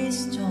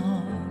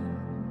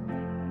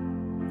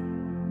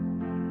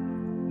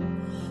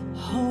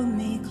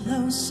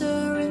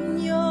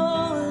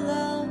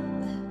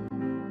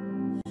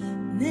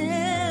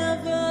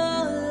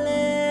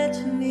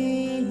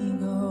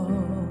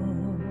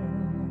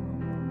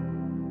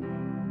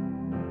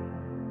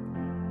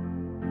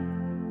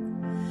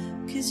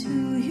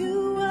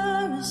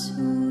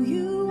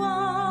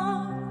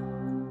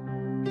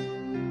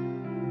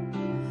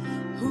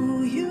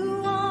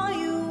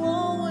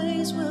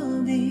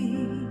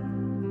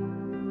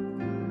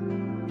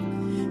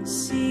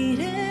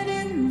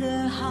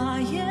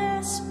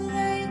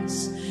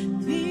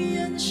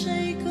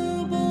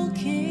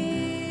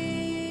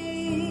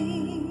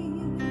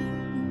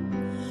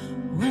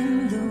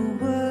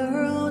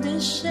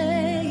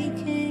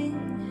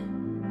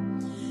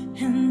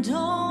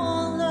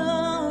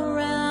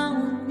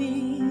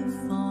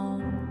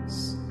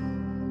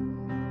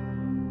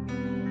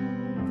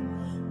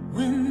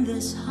when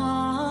this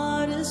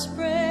heart is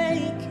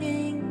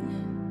breaking,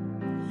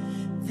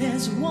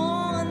 there's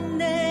one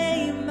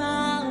name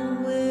I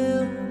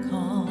will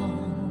call.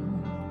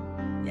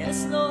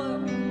 Yes,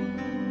 Lord.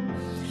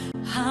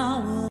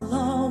 I will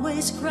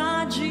always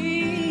cry,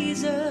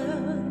 Jesus,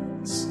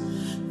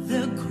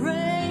 the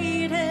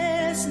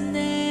greatest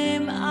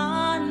name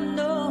I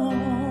know.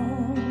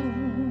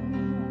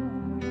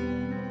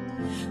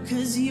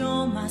 'Cause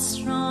you're my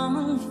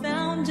strong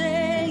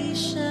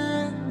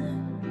foundation,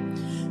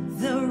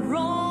 the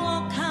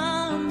rock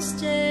I'm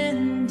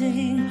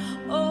standing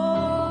on.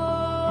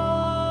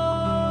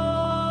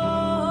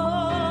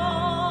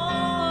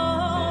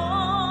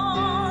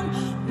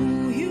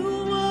 Who you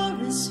were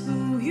is who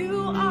you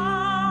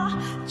are,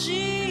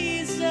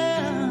 Jesus.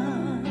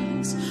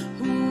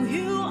 Who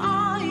you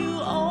are, you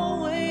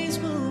always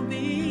will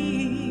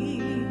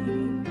be.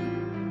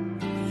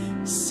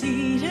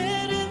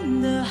 Seated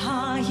in the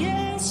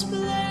highest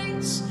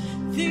place,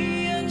 the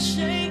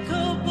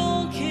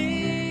unshakable King.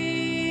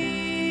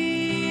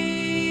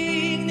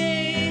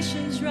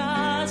 Nations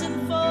rise and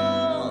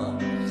fall,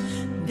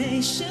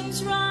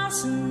 nations rise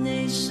and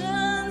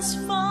nations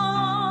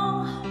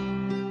fall.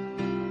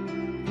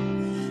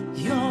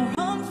 You're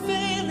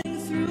unfailing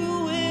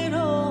through it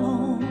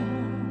all,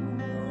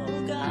 oh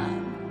God.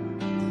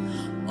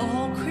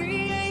 All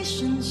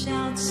creation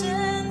shouts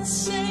and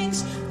sings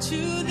to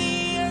the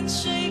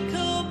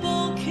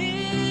unshakable King.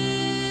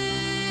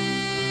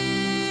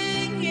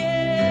 Yeah.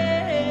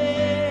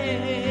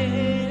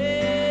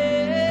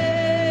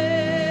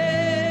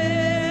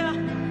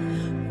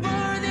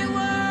 Worthy,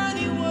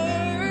 worthy,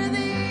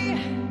 worthy,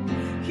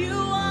 you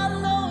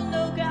alone,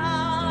 oh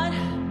God.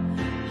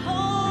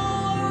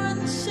 Oh,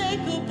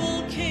 unshakable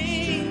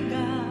King,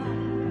 God.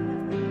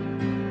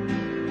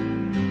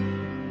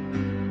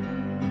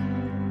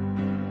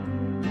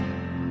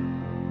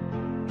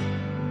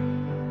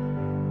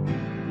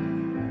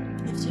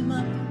 Lift him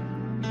up.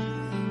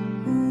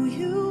 Who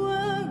you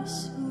are is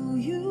who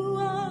you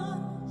are,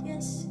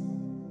 yes.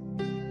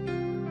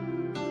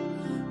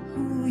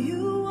 Who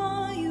you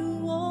are, you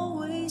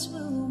always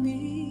will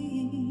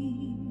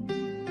be.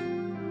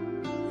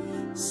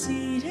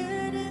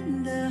 Seated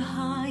in the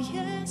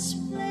highest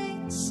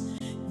place,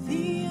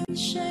 the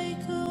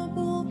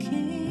unshakable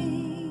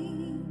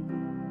King.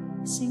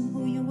 Sing,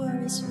 who you were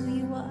is who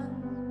you are.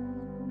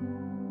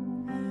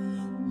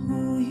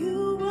 Who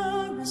you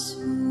were is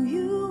who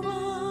you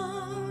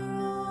are,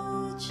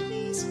 oh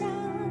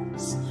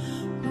Jesus.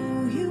 Who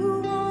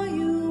you are,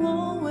 you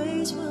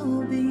always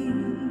will be.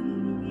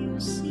 You're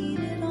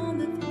seated on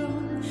the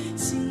throne,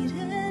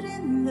 seated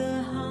in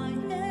the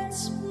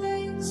highest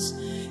place,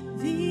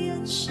 the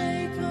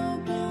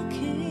unshakable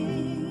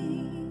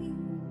King.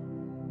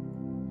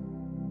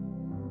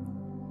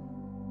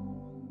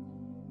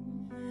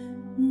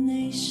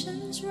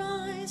 Nations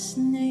rise,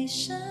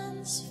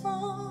 nations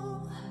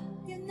fall,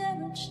 you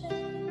never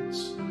change.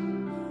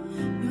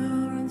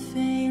 You're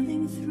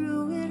unfailing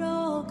through it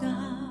all,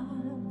 God.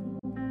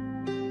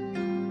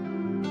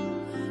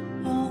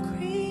 All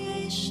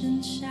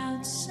creation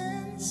shouts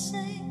and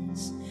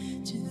sings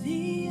to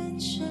the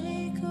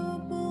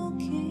unshakable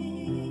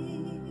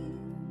King.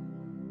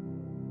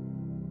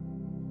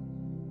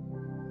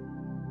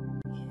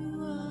 You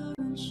are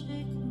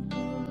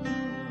unshakable,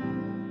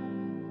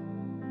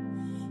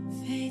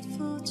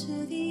 faithful to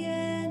the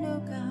end,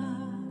 oh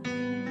God.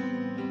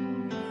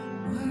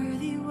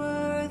 Worthy,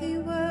 worthy,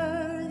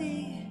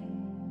 worthy,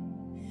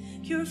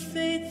 your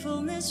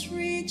faithfulness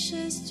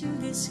reaches to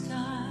the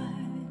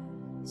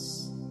skies.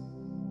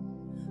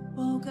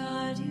 Oh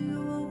God, you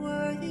are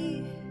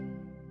worthy.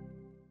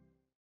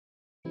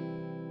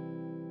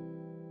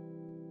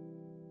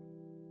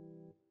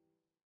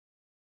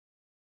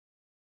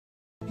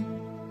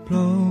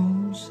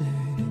 Blows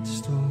and it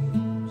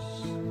storms,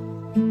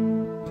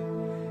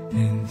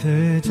 and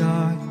the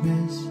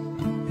darkness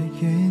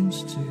begins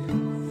to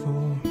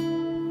fall.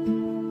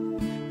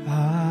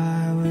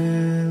 I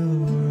will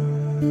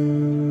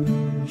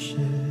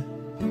worship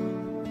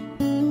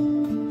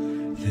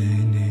the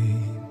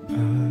name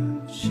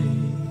of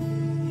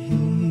Jesus.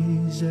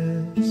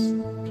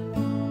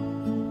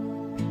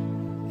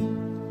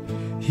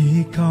 He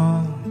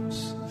calms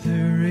the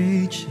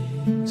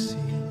raging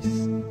seas,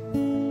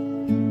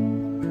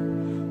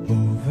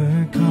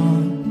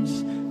 overcomes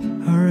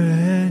our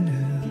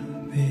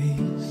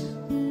enemies,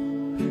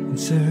 and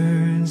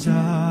turns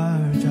our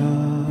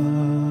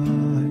darkness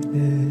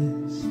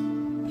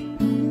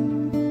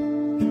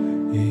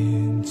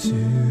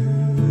into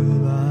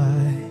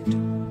light.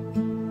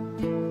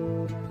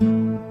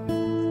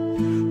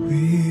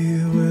 We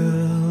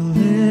will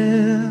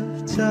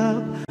lift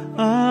up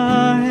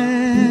our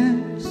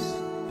hands,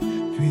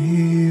 we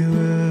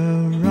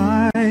will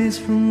rise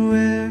from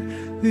where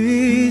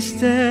we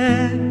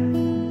stand,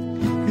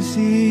 'cause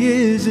He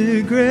is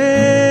a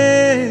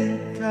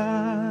great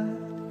God.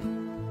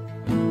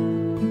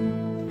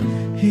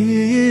 He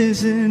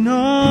is an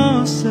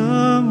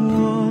awesome,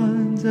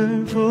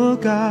 wonderful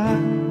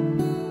God,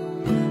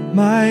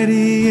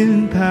 mighty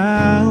in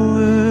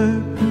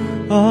power,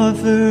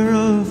 author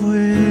of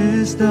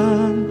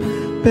wisdom,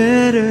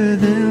 better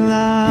than life.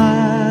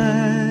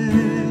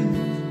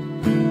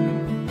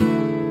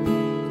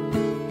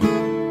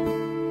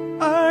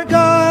 Our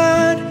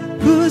God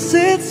who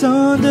sits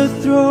on the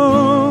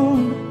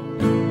throne,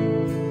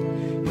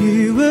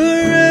 He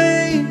will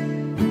reign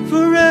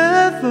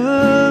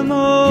forevermore,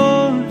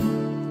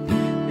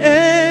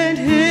 and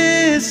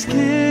His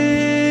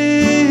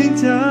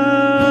kingdom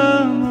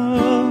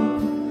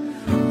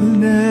will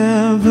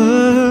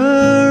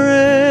never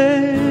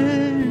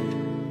end.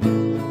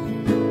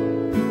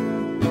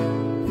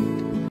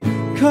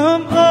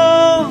 Come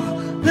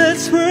on,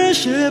 let's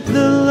worship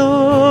the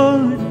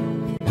Lord.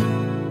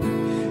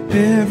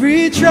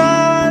 Every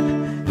tribe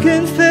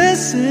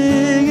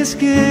confessing His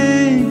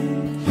King,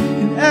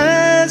 and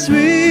as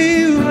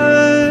we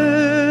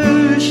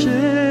worship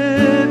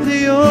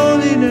the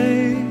only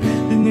name,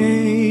 the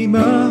name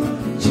of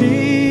Jesus,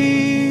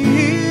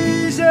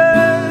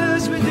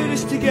 we do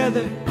this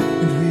together.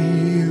 And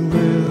we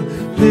will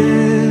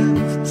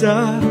lift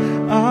up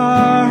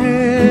our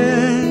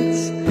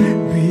hands,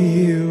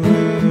 we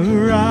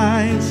will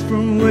rise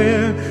from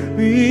where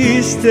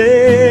we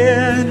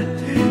stand,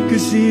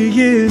 'cause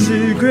He is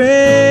a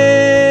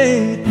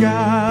great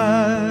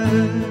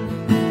God.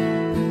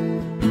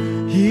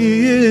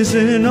 He is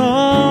an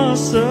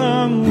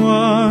awesome,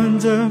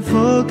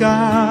 wonderful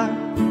God,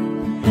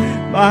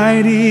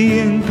 mighty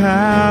in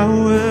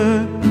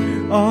power,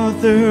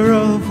 author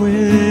of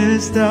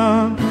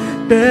wisdom,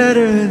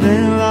 better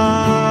than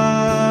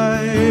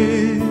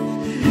life.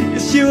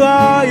 Yes, you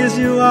are, yes,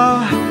 you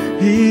are.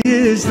 He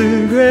is the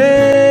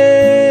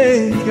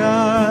great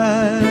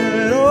God.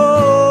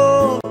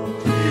 Oh,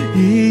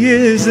 He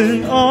is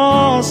an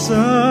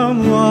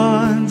awesome,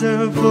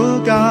 wonderful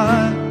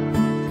God,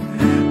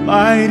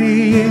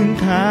 mighty in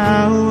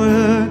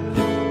power,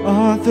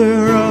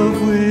 author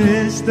of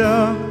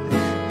wisdom,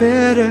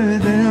 better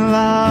than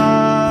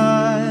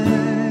life.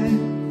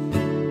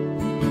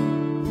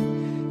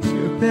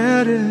 You're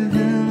better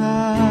than life.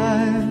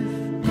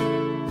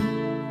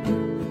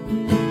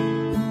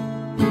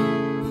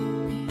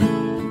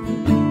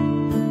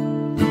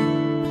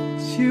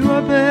 You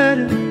are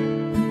better,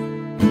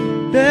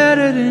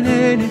 better than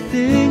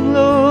anything,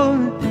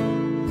 Lord.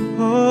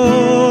 Oh,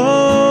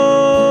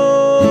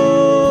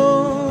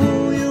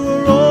 you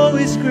are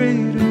always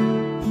greater.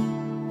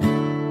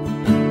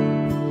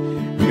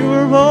 You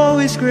are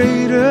always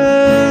greater,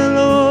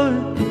 Lord.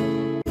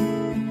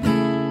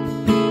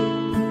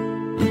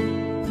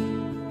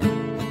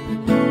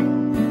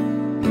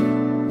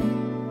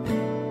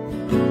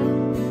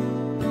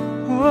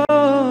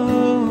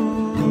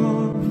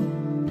 Oh,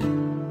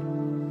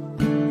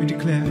 we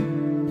declare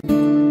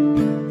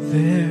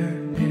there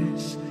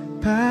is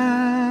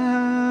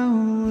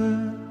power,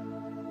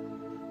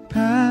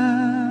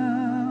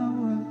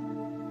 power,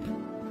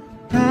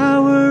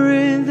 power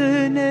in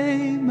the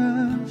name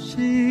of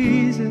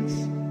Jesus.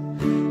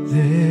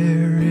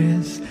 There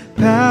is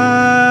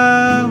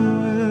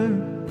power,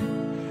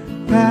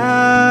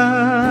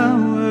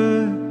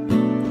 power,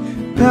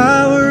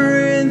 power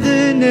in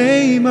the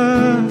name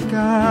of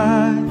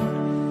God,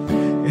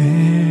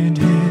 and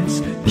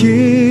His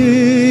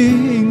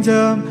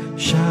kingdom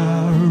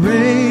shall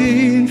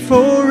reign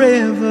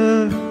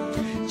forever.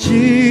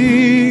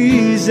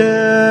 Jesus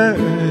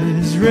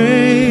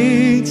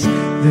reigns.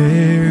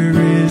 There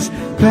is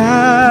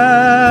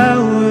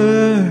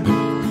power,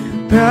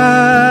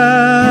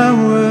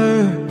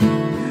 power,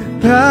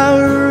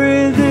 power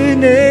in the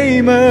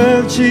name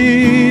of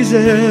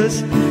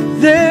Jesus.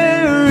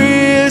 There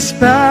is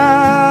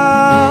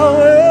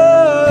power,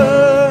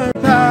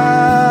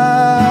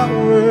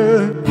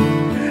 power,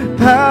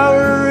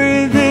 power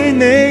in the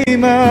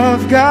name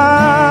of God.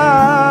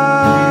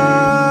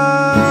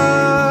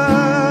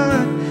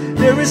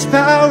 There is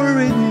power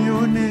in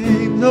your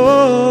name,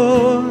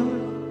 Lord.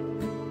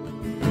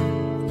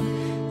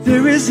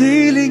 There is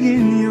healing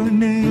in your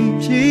name,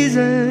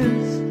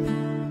 Jesus.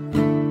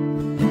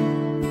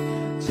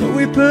 So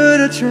we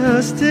put our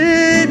trust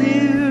in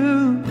you.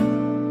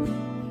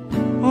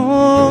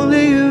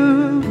 Only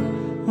you,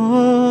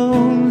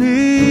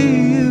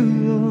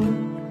 Lord.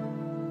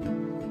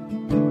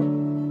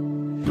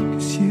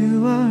 'Cause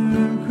you are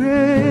a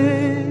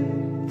great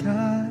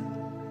God.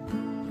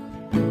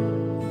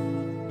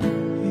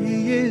 He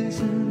is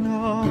an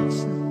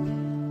awesome.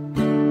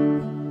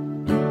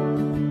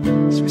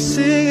 As we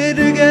sing it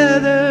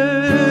together,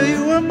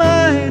 you are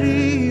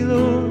mighty,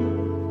 Lord.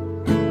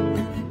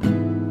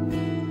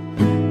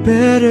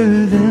 Better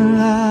than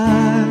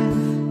life.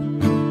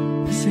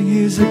 Sing, He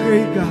is a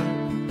great God.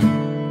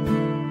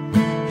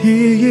 He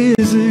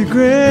is a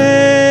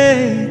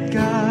great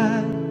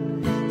God.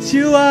 Yes,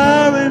 you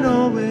are and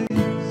always.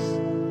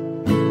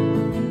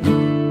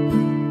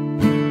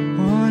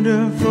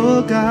 Wonderful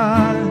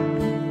God,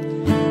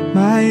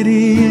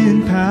 mighty in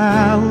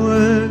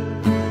power,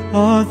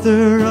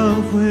 author of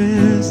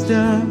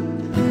wisdom,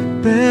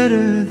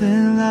 better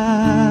than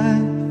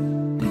life.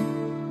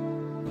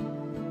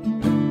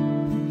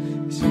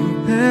 So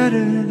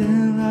better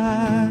than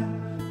life.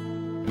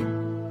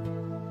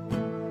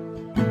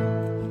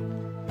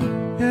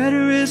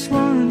 Better is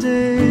one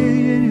day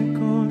in your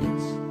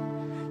courts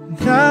and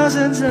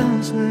thousands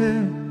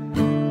elsewhere.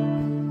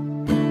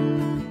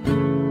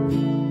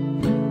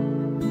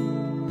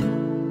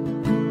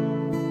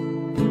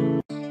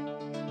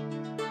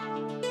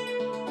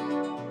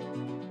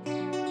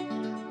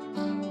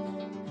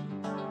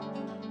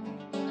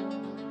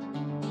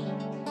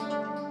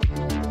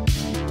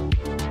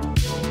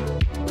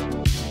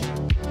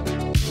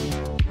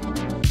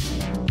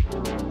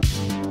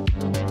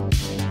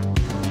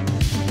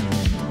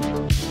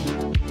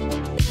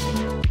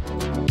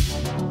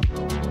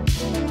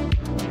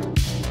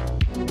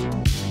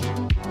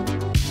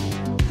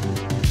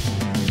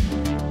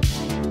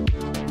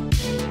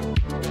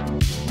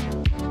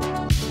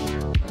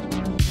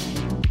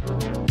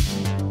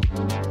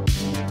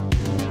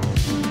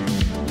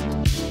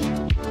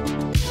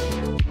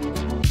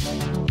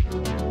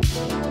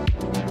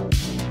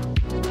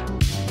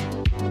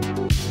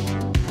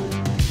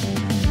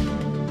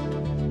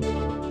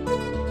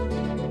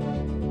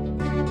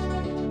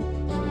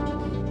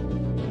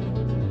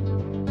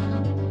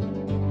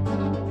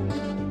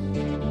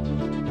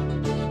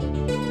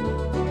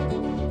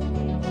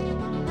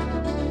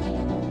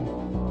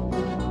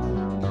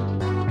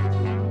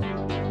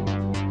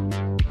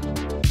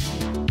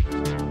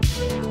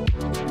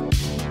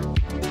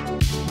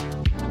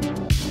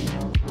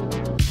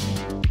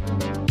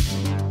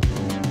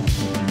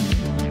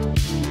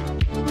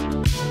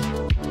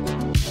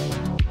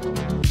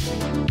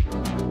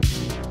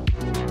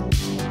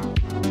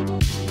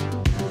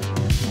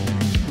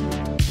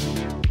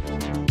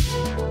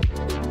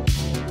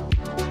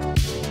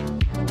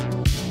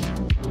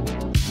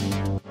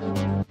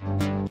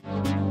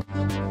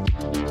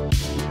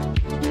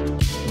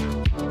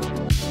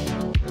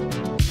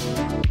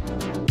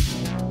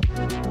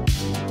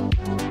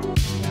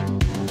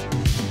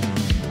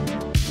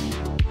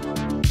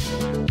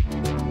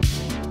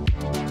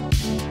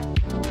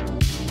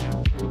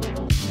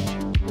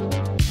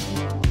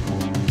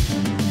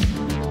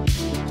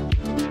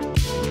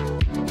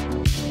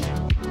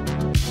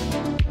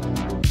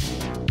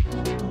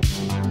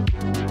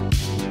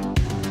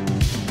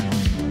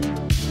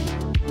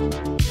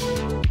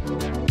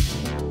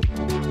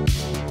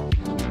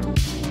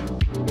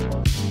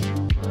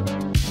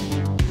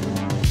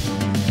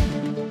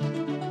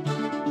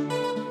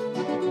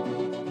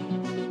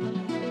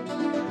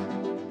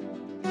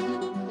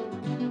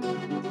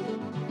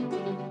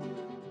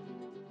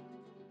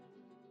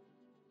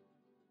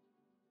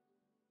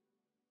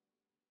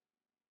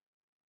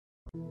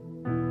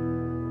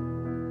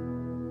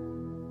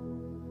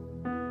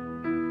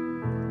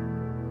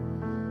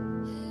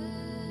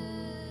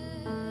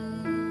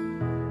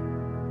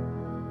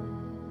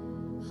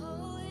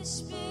 Holy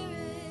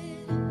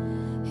Spirit,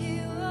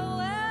 you are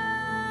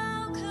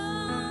welcome.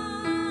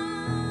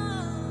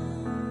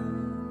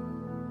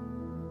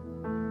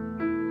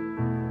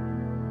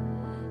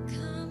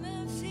 Come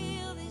and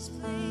fill this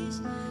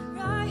place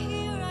right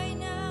here, right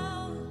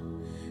now.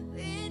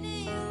 We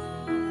need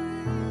you,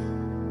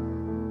 Lord.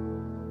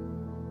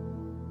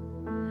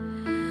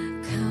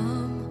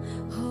 Come,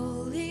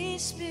 Holy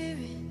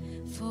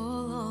Spirit,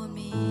 fall on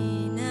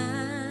me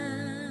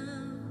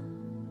now.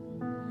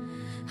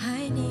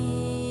 I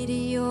need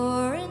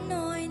your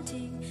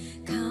anointing,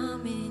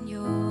 come in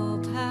your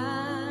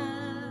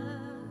power.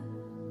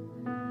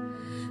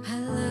 I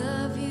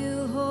love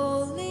you,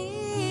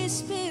 Holy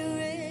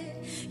Spirit,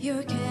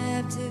 you're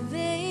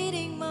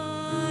captivating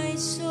my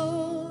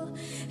soul.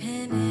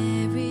 And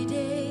every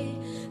day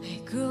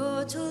I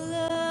grow to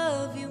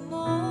love you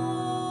more.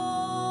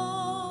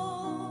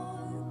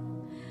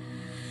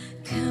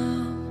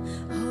 Come,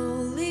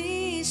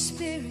 Holy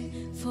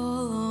Spirit,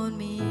 fall on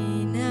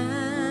me now.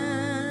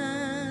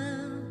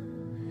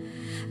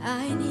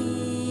 I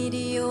need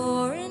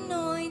your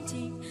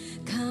anointing,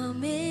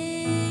 come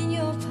in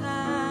your power.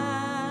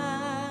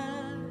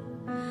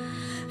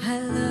 I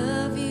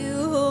love you,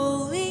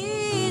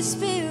 Holy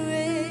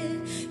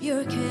Spirit,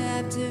 you're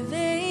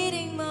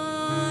captivating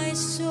my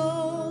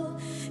soul.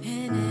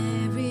 And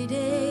every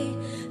day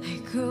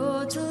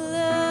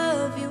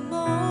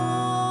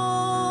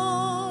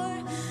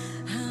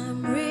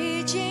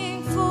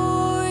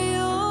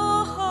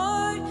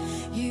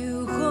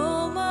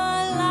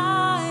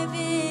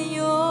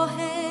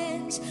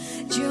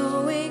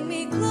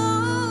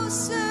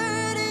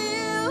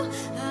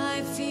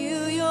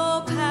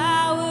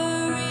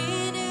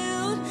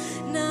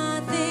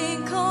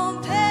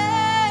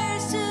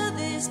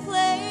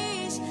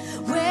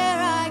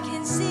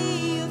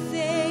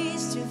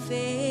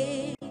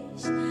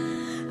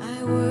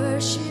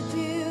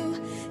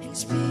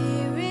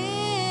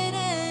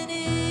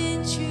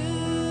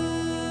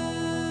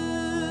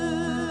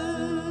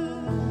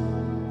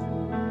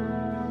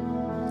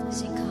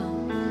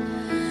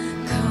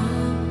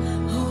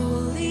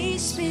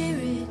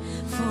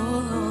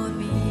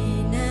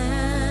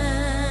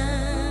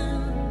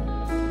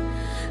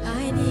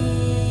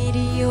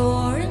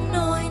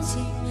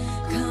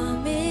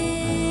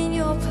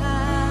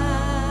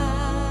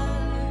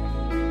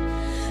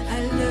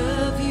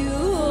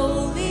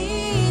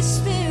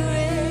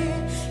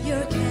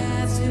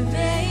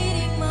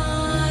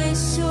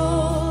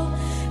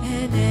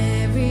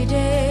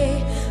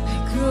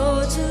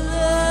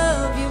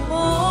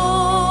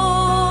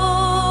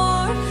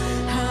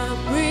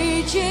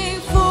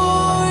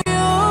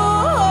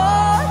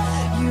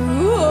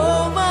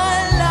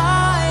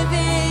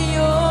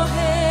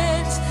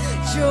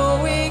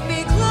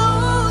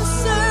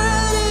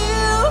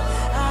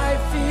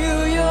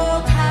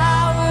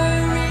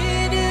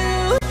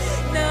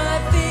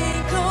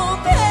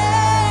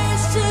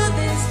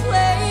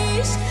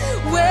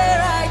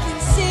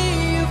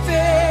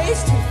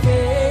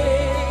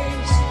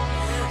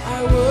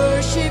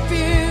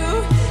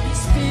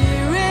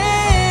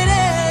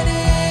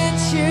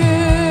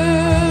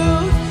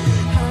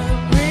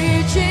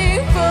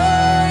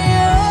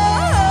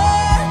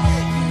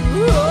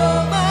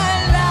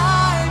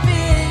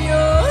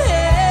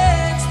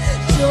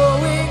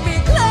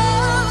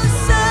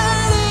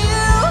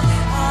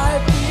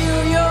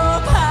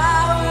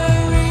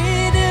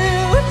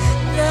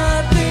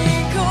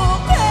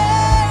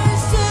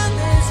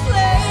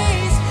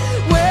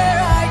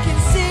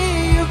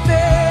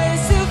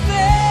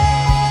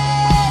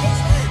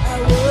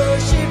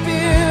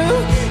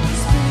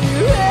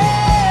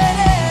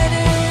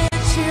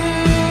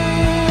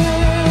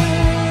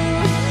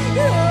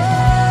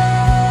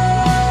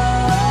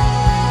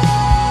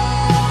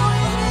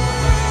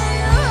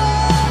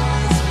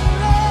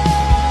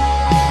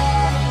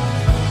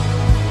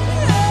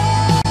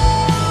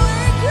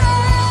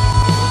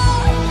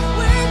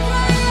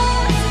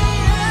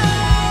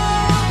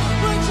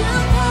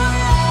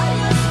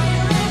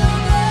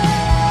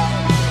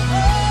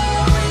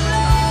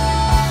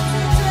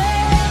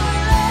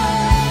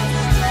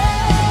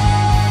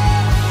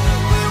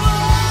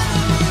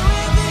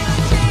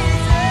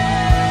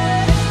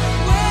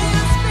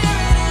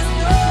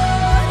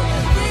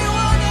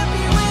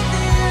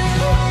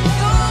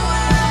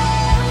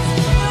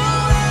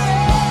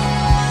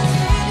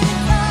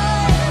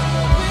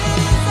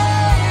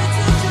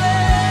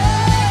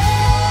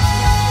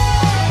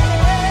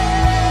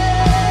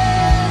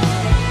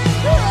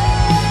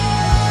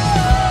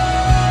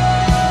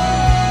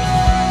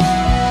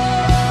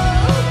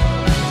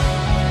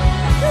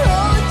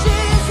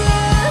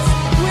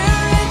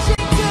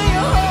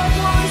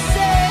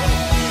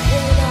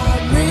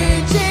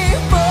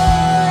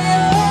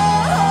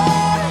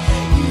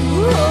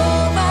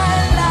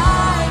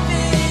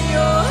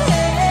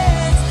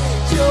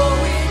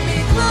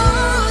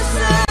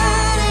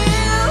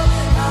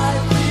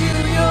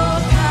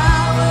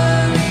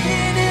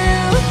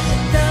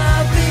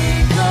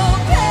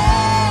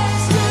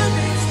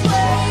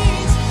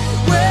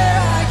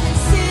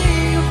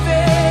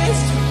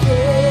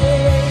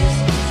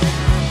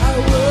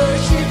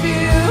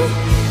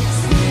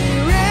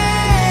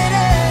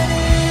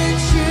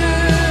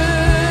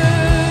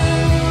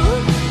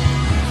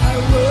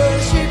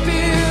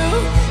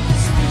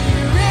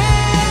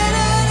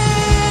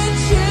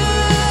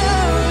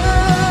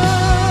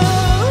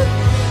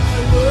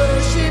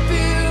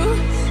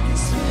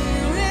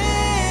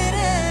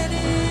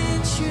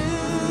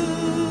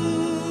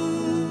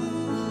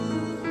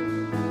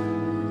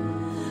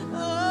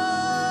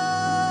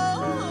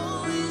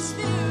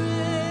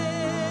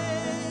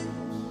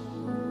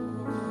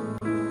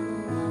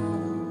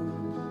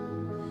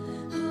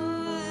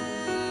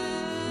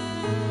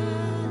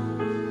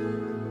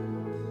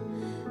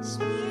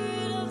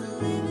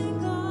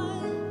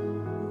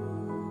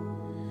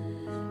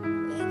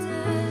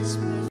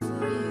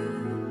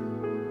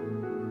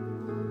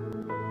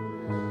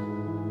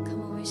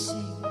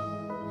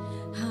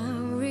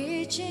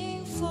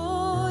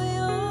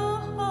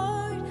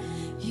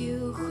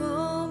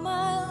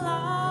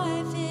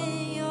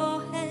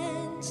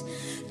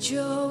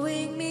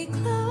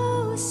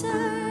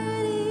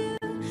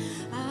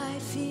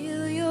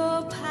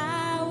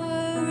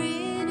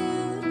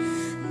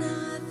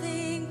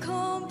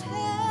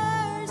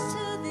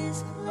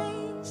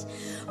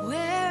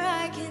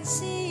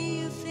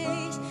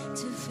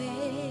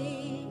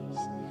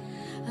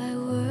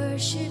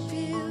worship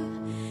you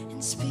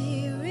in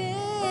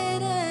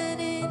spirit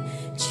and in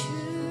truth.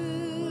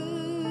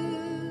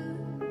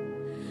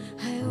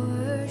 I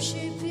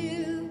worship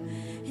you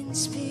in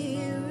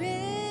spirit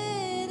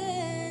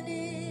and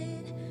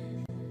in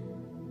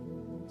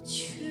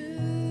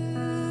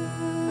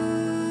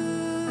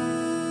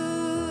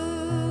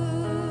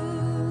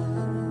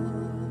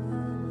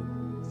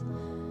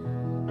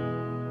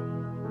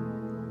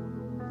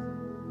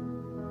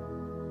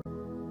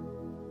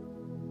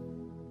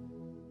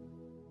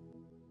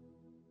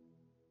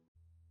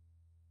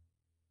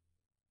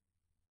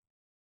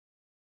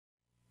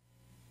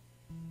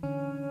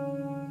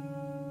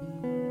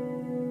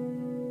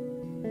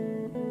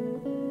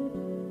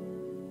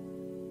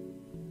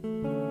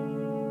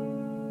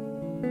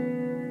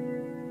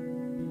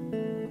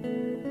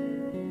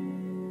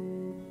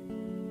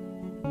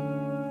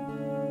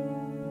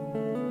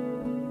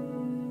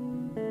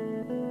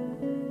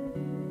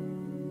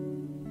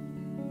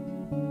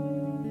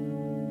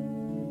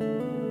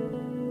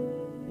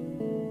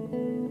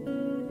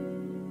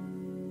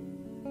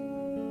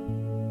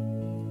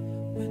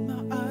When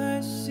my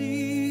eyes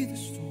see the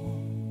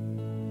storm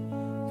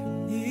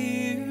come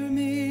near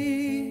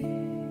me,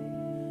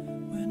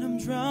 when I'm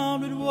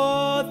drowned with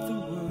what the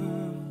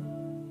world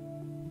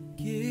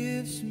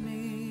gives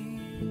me,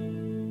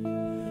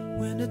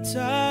 when the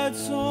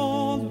tide's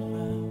all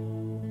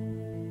around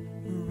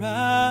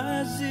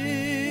rising,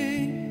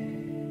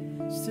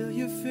 still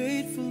your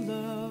faithful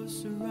love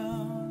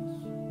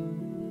surrounds.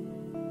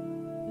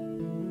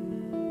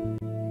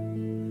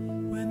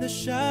 When the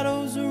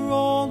shadows are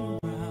all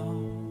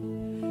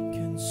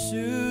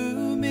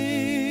consuming,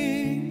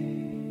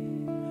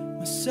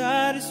 my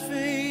sight is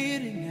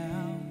fading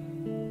out,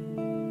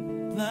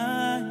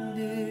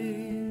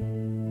 blinded.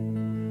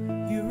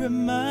 You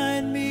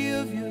remind me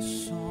of your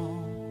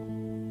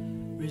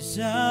song,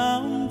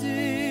 resounding.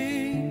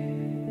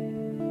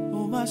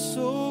 Oh, my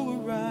soul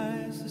will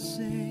rise to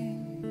sing.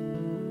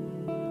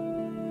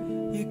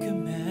 You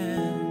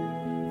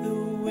command the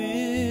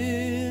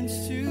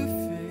winds to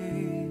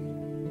fade.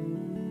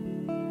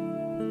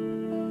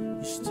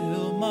 You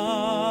still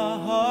my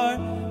heart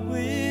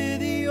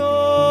with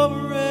your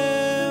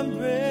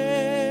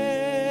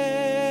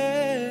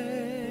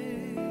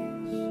embrace.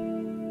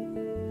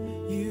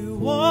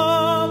 You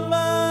are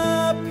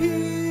my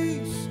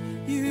peace,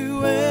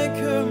 you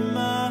anchor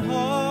my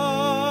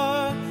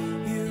heart.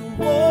 You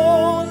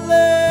won't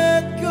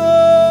let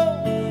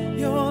go,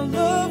 your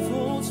love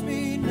holds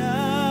me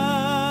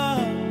now.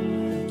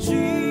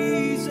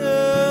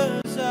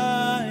 Jesus,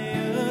 I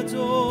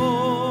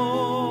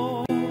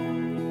adore.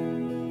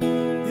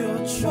 Your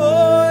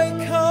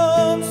joy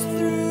comes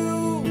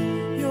through,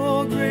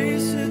 your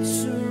grace it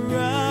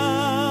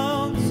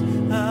surrounds.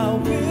 I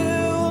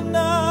will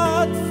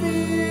not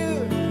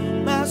fear,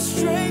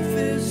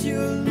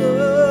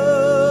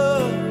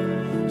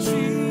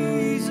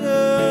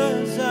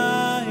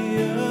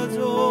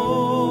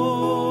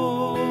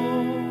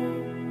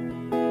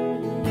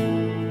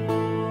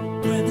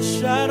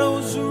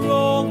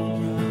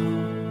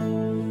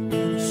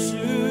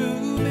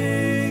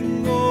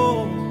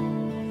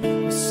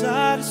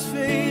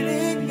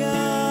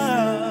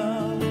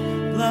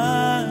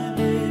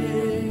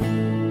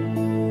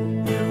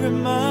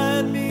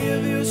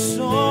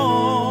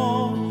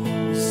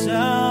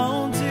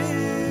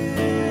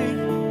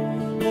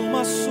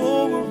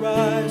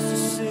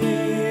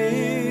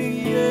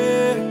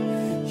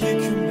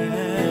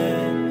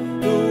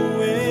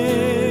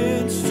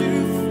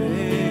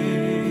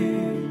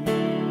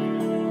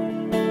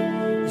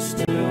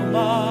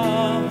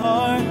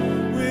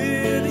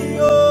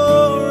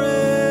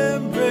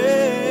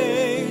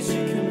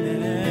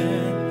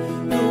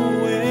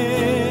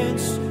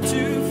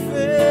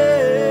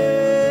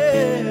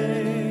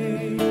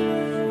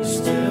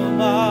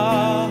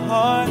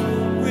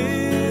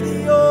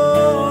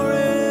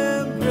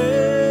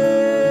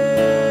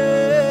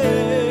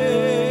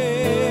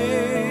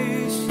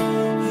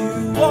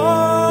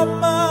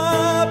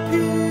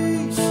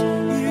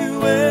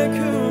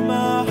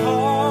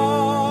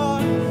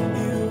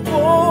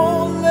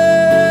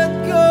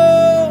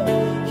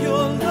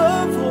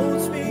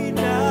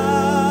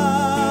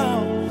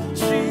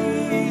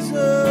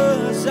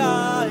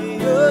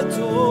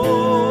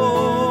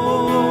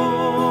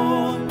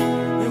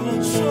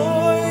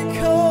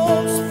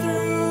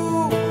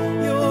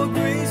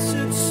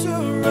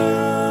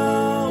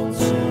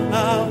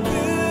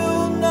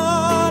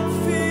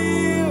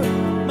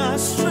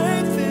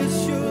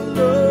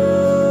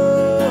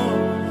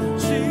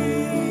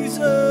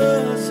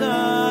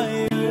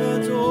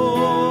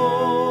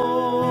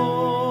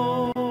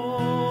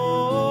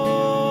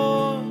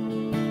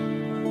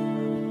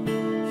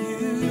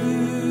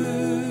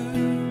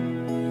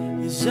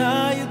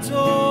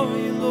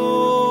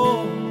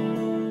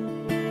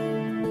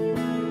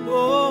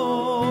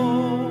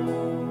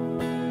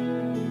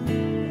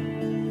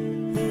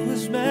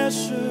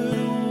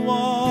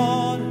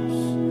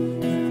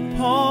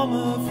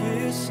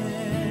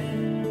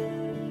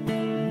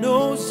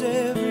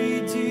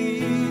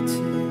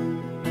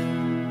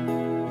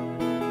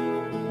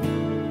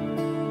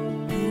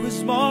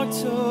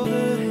 marked of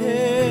the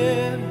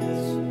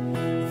heavens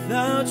with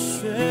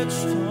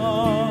outstretched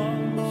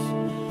arms,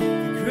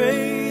 the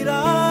great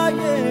I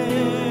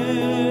am,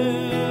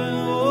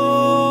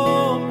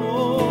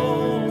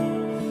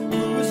 who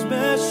has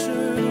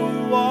measured the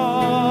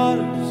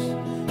waters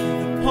in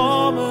the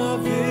palm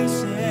of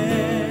his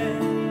hand,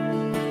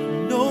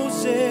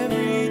 knows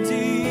every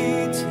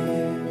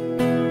detail,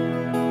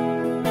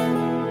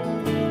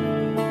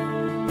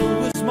 who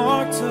has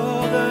marked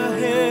of the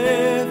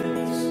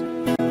heavens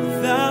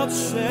with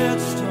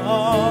outstretched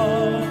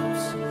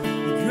arms,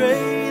 the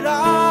great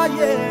I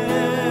am,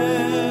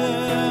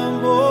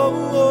 who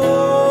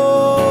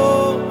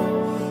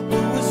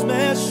has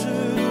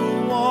measured the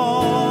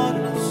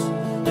waters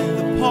in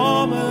the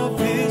palm of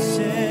his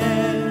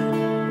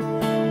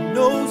hand,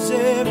 knows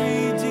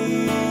every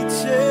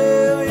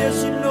detail. Yes,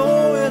 you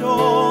know it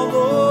all,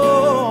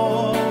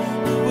 Lord,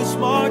 who has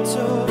marked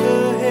of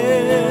the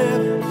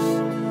heavens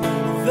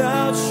with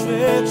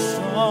outstretched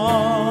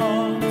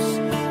arms,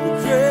 the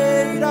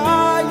great I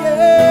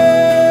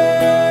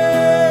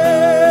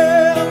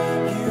am.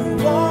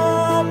 You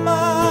are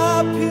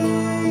my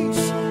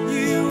peace,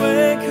 you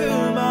anchor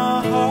my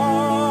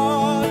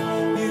heart,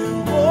 you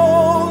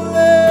won't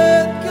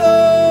let go,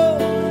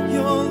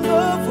 your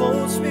love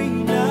holds me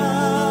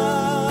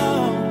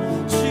now.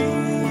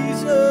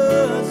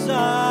 Jesus,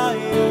 I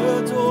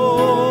adore.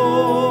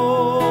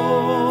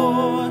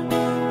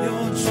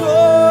 Your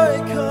joy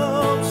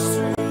comes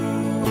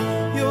through,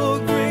 your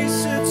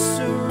grace it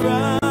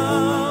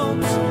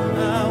surrounds.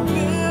 I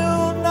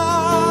will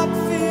not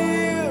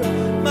fear,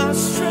 my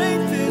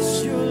strength is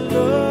your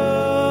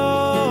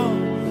love.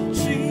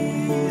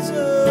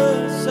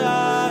 Jesus, I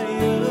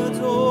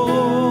adore.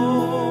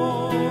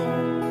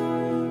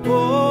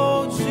 Oh,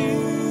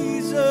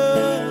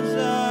 Jesus,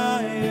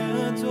 I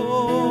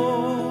adore.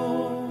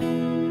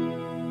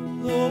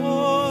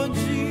 Lord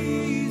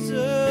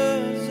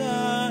Jesus, I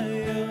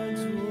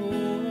adore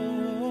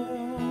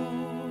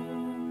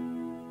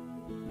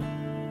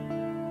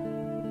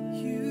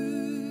you.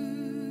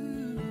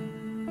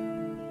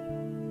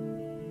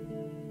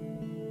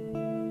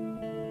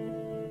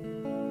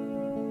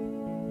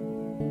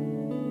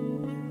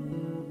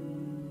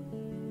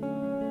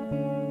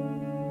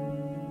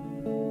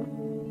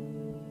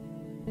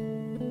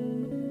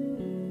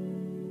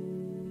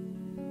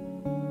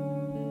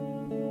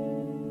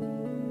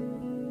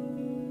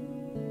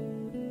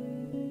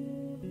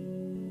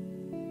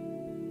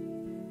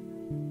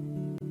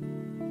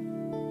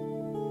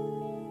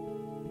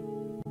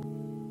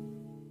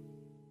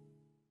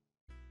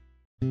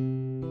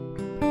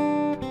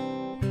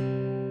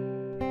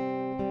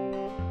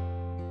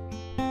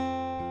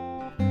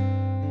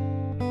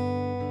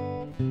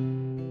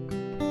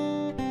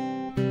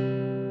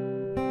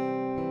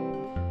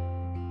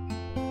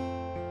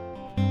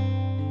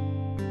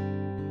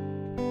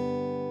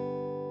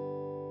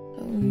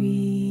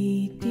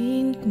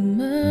 Awitin ko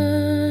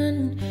man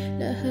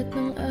lahat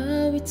ng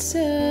awit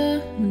sa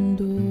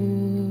mundo,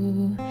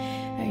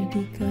 ay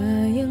di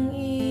kayang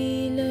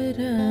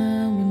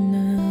ilarawan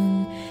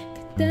ng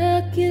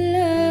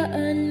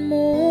kadakilaan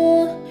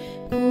mo.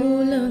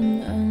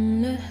 Kulang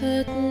ang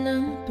lahat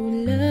ng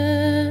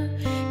tula,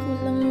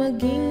 kulang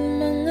maging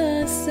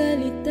mga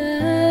salita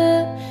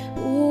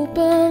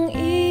upang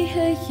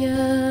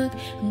ihayag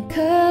ang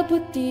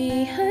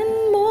kabutihan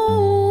mo.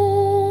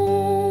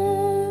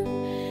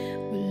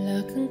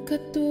 Wala kang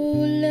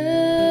katulad,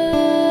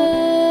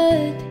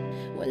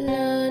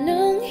 wala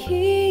nang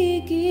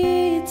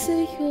higit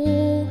sa'yo.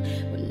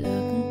 Wala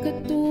kang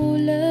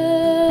katulad,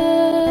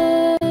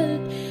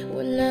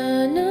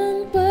 wala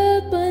nang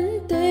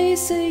papantay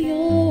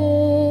sa'yo.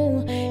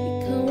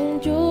 Ikaw ang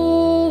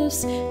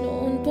Diyos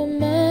noon pa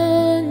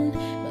man,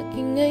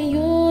 maging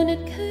ngayon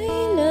at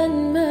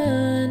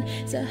kailanman.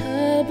 Sa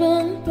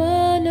habang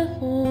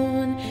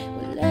panahon,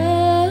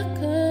 wala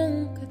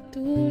kang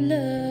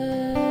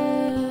katulad.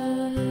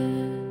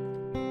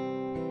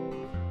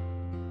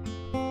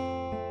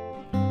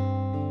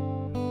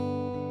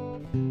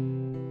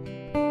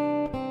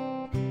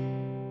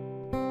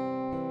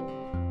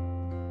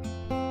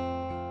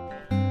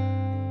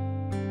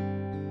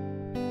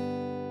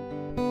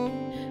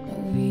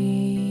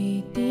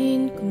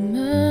 Awitin ko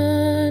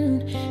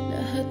man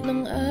lahat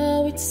ng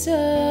awit sa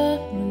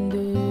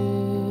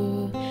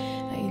mundo,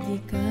 ay di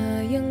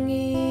kayang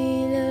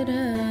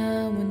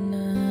ilarawan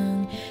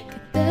ng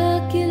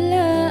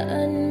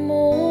kadakilaan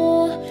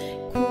mo.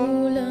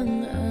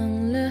 Kulang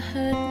ang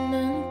lahat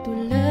ng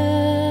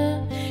tula,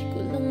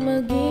 kulang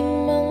maging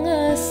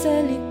mga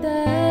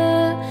salita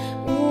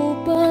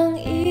upang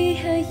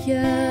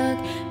ihayag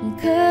ang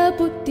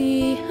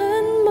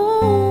kabutihan mo.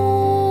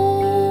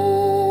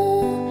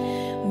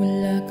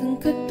 Wala kang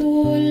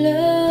katulad,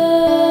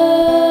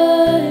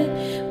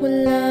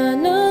 wala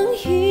nang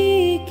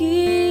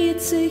higit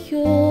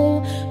sa'yo.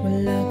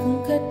 Wala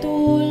kang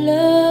katulad,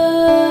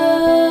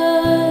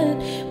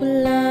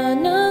 wala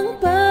nang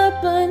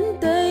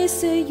papantay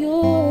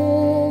sa'yo.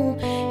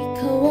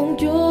 Ikaw ang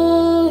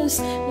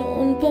Diyos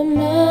noon pa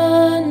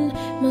man,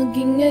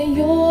 maging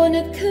ngayon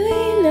at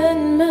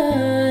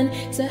kailanman.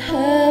 Sa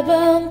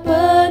habang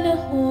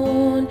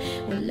panahon,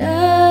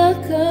 wala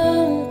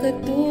kang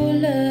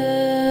katulad.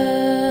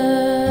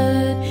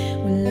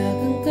 Wala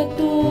kang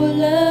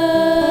katulad.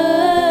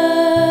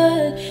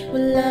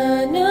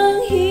 Wala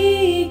nang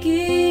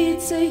higit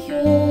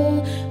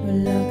sa'yo.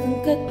 Wala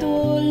kang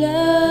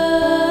katulad.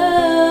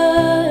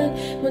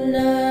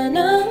 Wala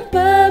nang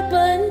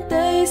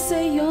papantay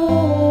sa'yo.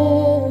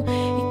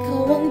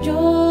 Ikaw ang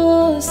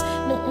Diyos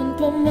noon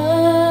pa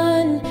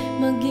man,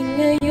 maging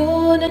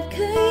ngayon at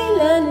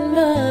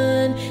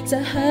kailanman. Sa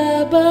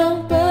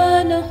habang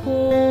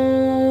panahon,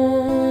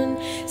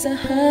 sa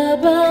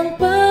habang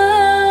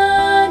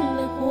panahon,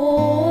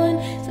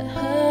 sa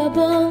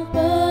habang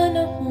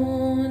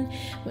panahon,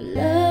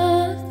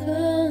 wala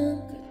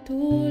kang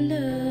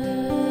katulad.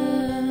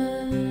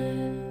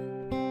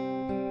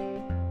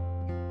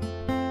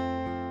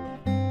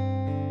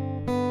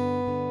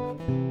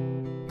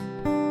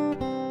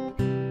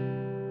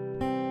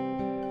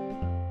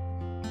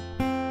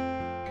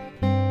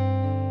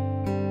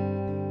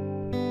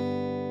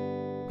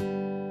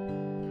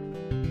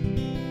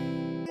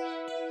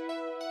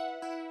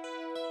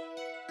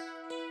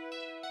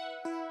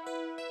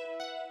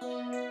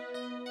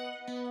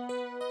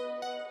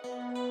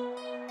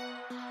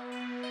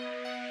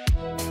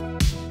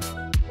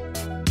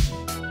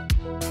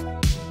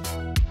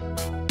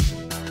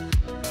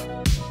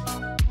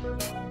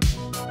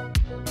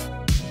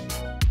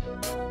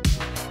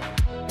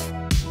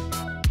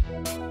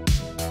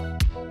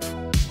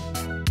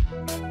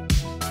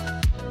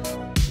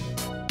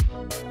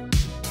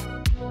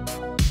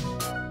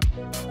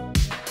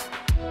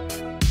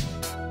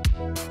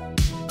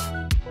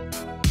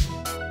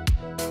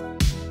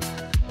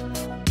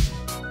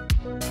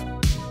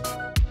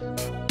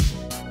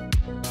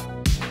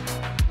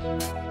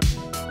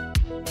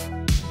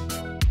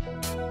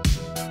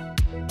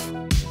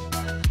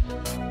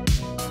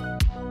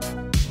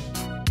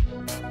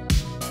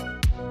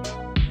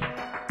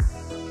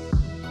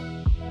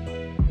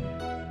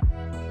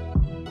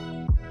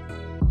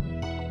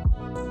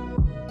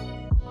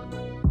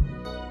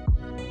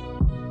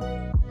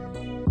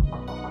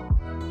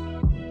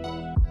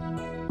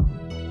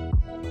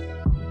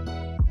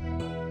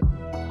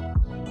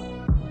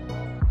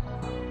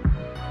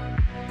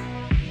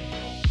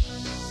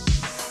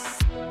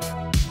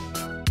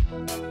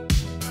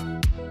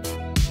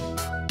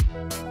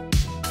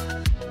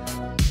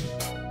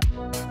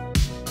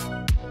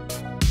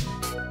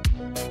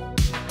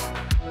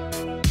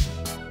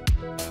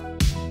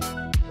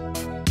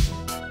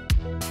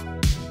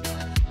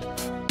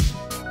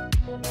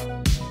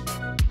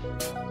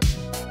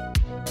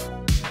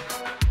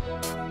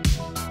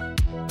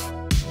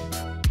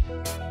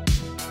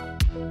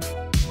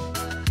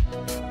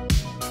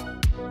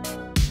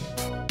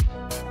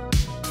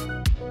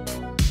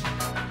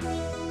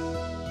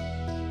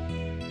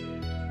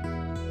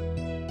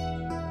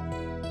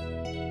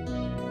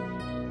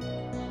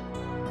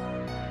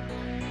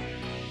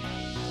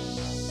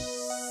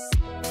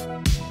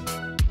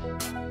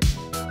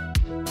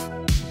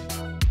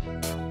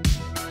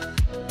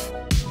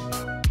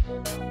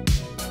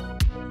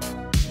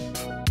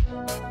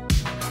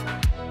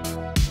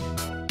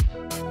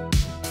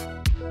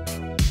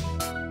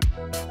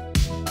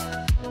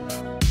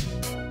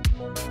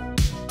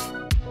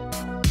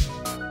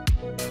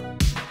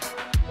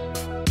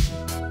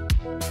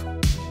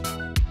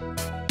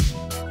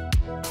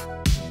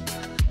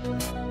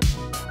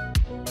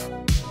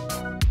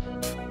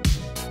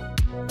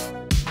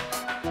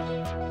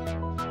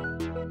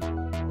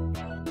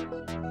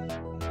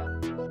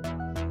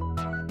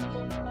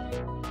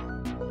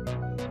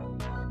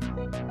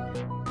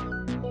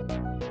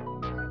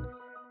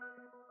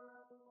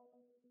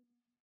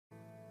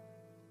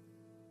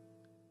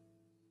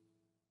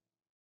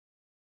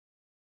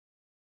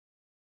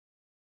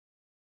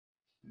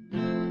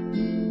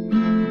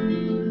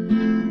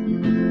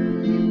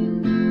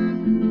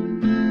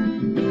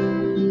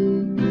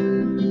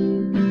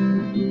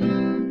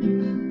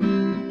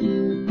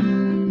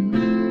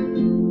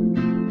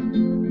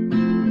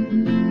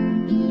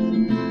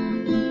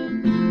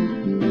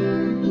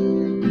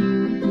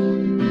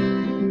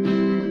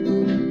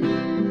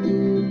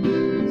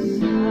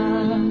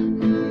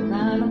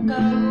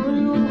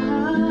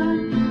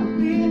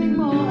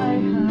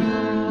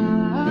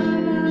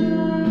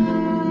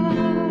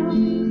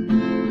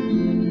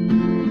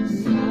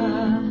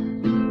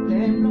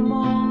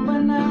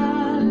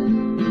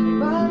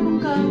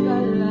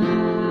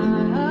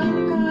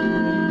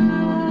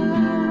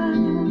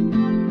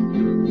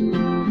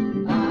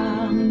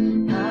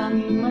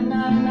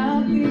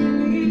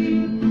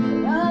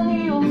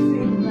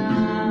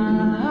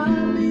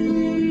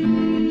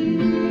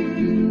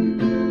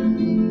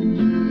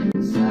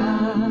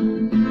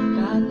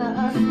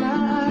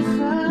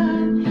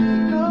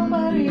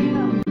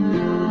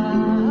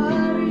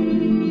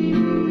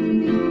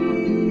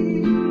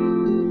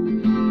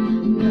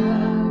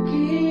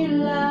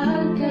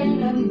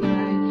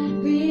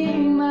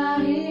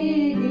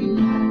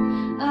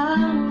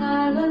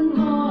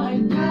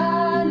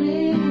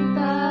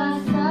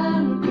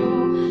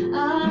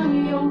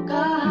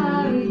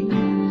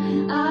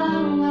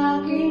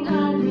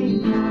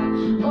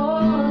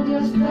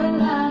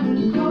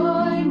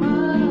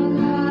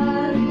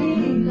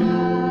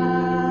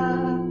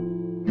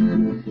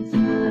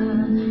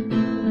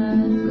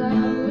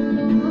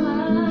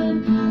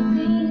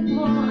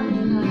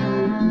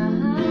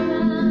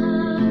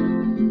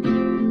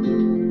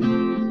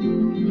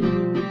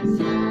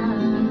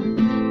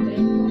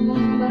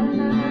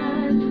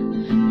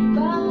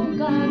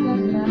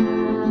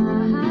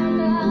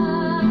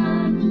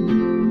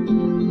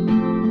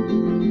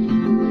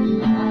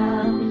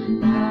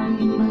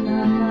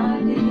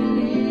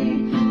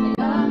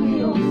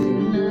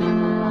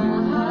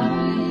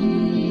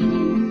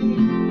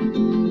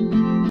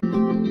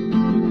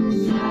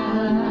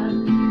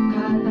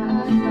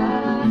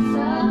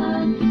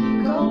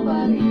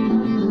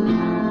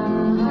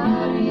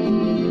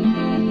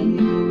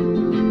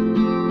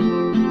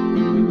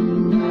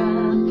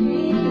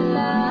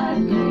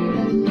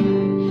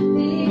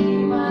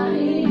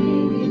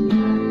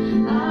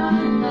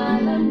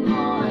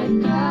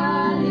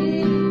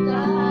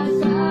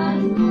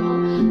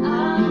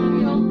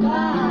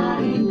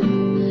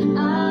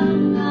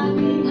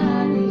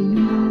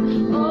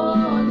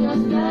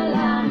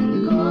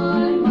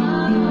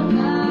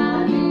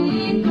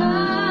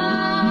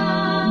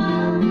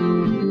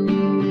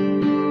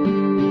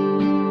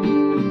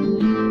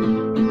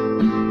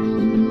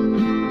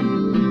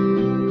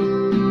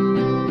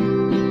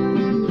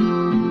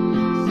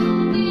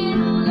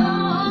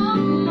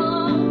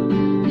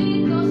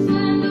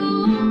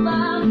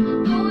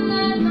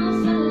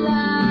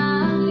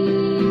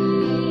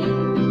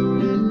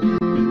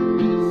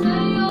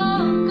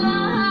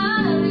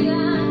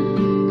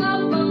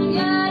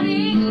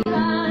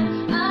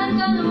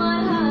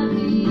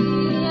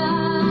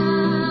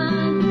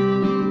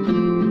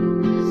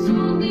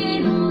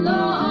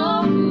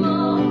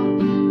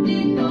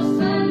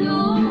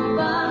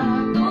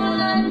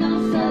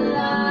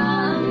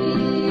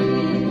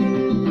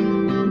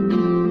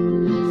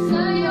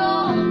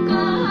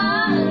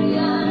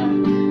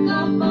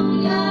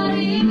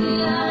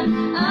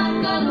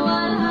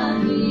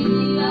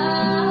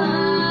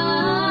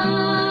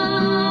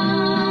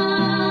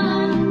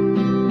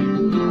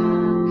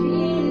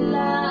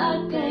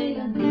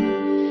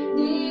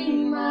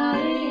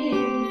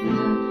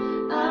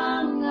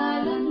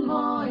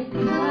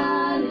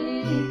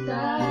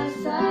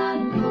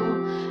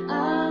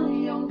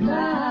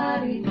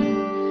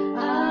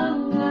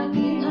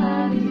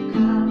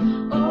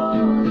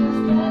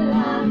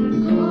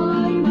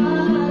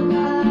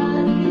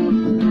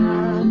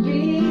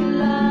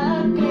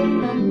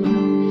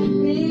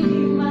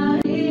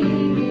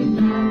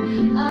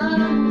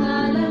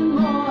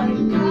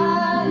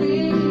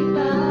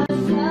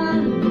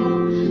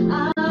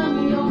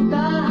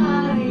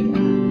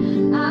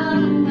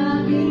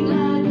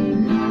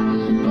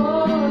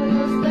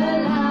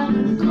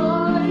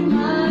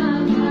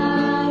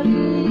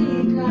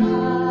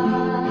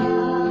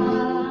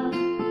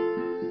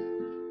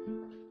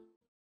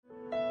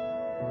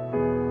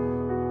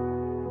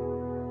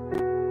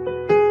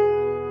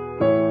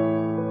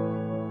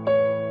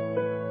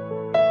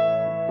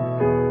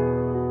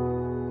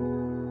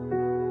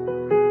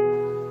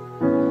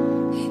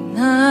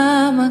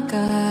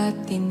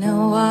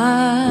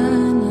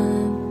 tinawanan,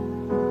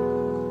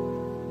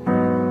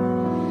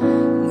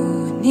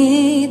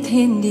 ngunit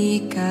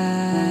hindi ka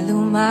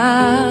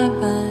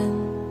lumaban.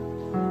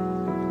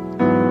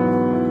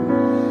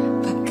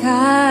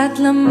 Pagkat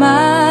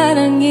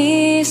laman ang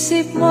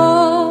isip mo,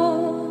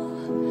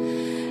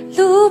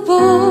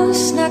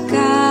 lubos na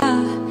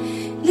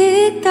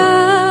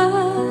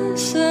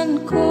kaligtasan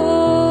ko.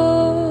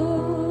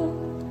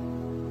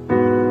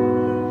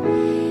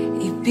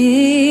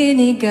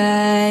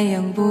 Ibinigay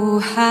ang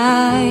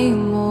buhay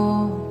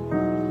mo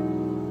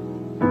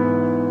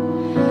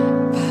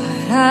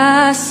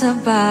para sa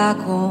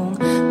bagong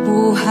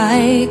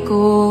buhay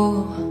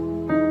ko.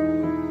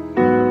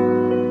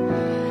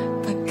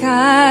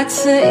 Pagkat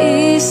sa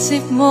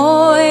isip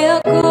mo'y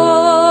ako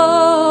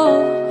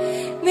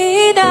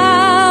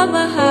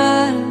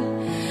minamahal,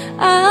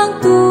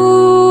 ang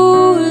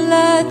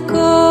tulad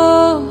ko.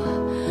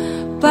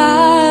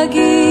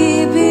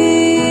 Pag-ibig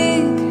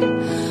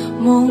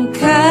mong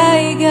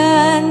kay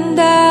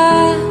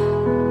ganda,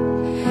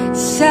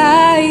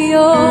 sa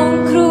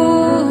iyong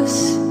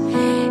krus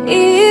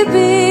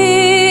ibinuhos.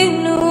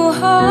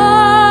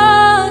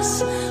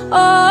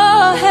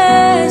 Oh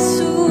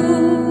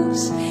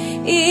Jesus,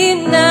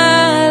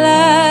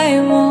 inalay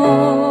mo.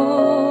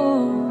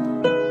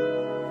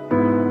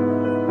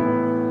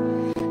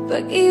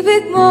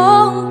 Pag-ibig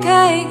mong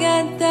kay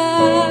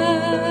ganda,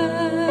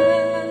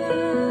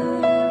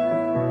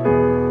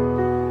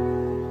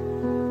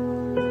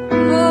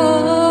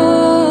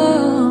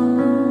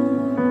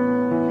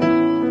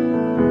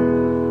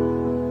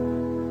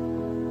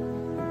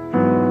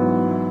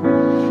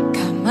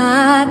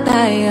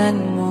 kamatayan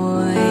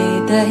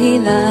mo'y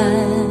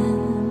dahilan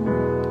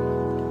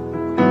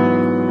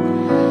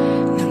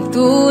ng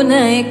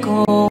tunay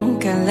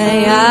kong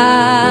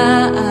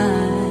kalayaan.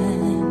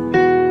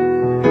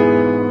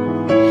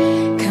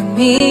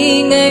 Kami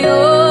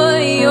ngayon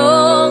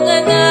iyong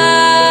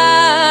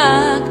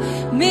anak,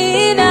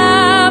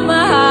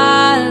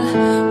 minamahal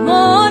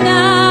mo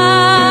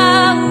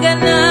ng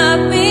ganap.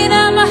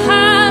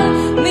 Minamahal,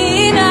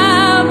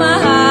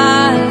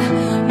 minamahal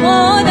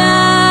mo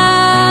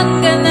ng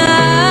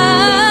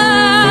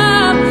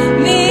ganap.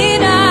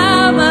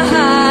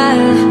 Minamahal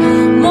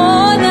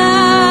mo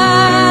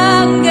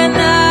ng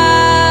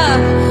ganap.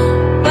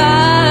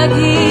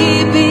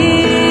 Pag-ibig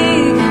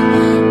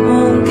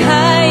mong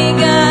kay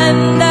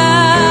ganda,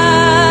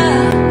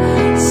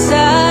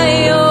 sa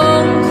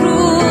iyong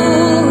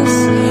krus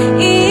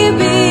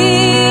ibinuhos.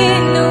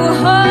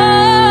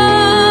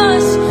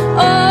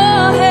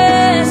 Oh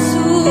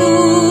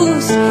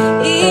Jesus,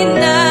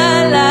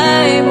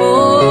 inalay mo.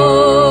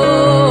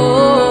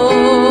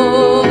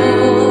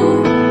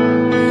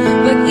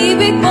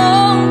 Pag-ibig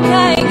mong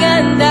kay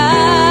ganda,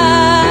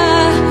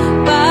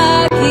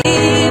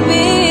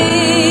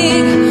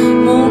 pag-ibig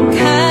mong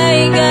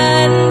kay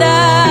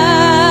ganda,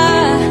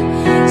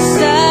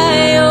 sa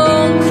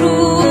iyong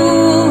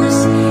krus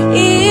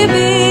ibinuhos.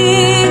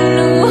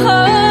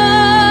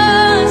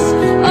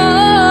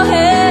 Oh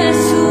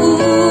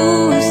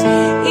Jesus,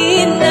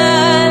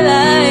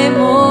 inalay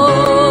mo.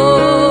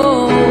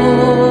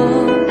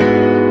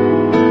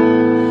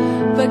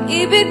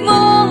 Pag-ibig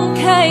mong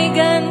kay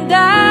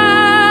ganda,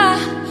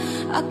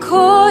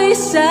 ako'y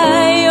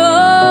sa'yo,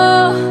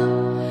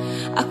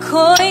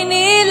 ako'y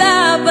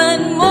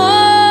nilaban mo.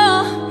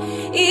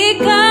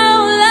 Ikaw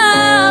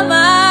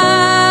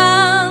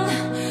lamang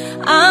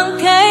ang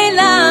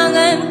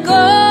kailangan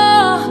ko,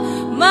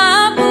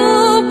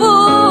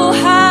 mabubuhay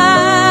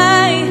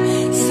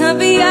sa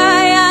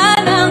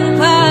biyaya ng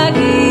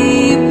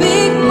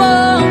pag-ibig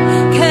mo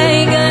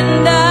kay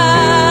ganda.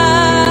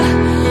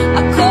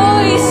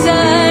 Ako'y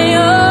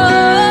sa'yo,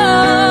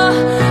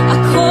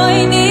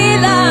 ako'y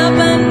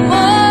nilaban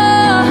mo.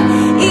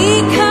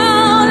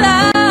 Ikaw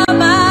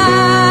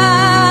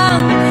lamang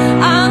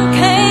ang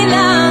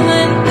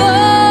kailangan ko,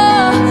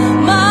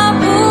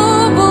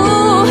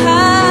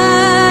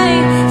 mabubuhay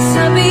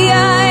sa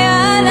biyaya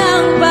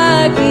ng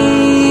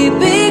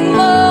pag-ibig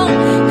mo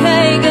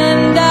kay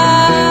ganda.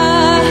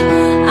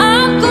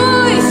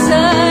 Ako'y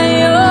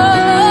sa'yo,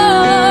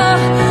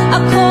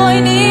 ako'y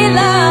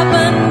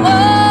nilaban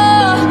mo.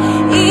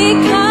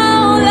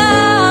 Ikaw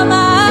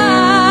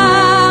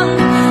lamang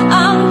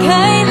ang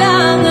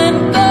kailangan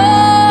ko,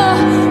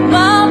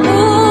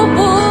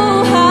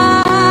 mabubuhay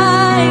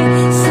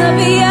sa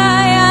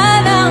biyaya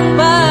ng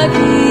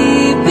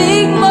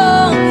pag-ibig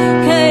mo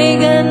kay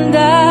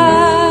ganda.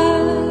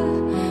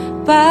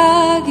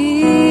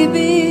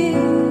 Pag-ibig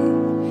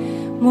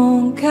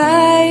mong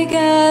kay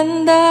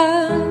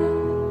ganda,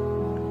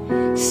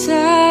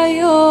 sa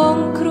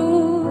iyong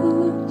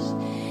krus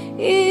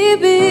ibinuhos.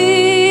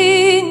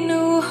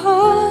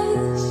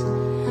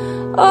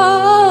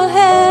 Oh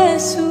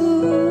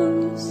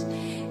Jesus,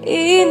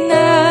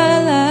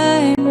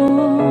 inalay mo.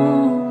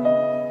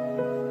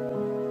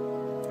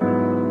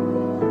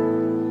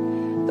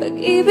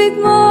 Pag-ibig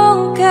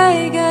mong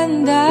kay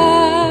ganda,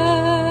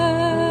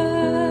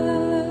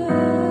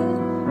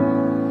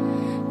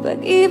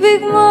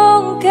 pag-ibig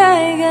mong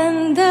kay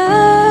ganda,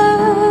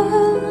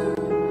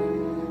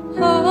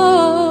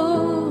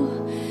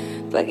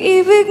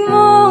 pag-ibig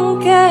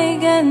mong kay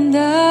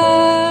ganda.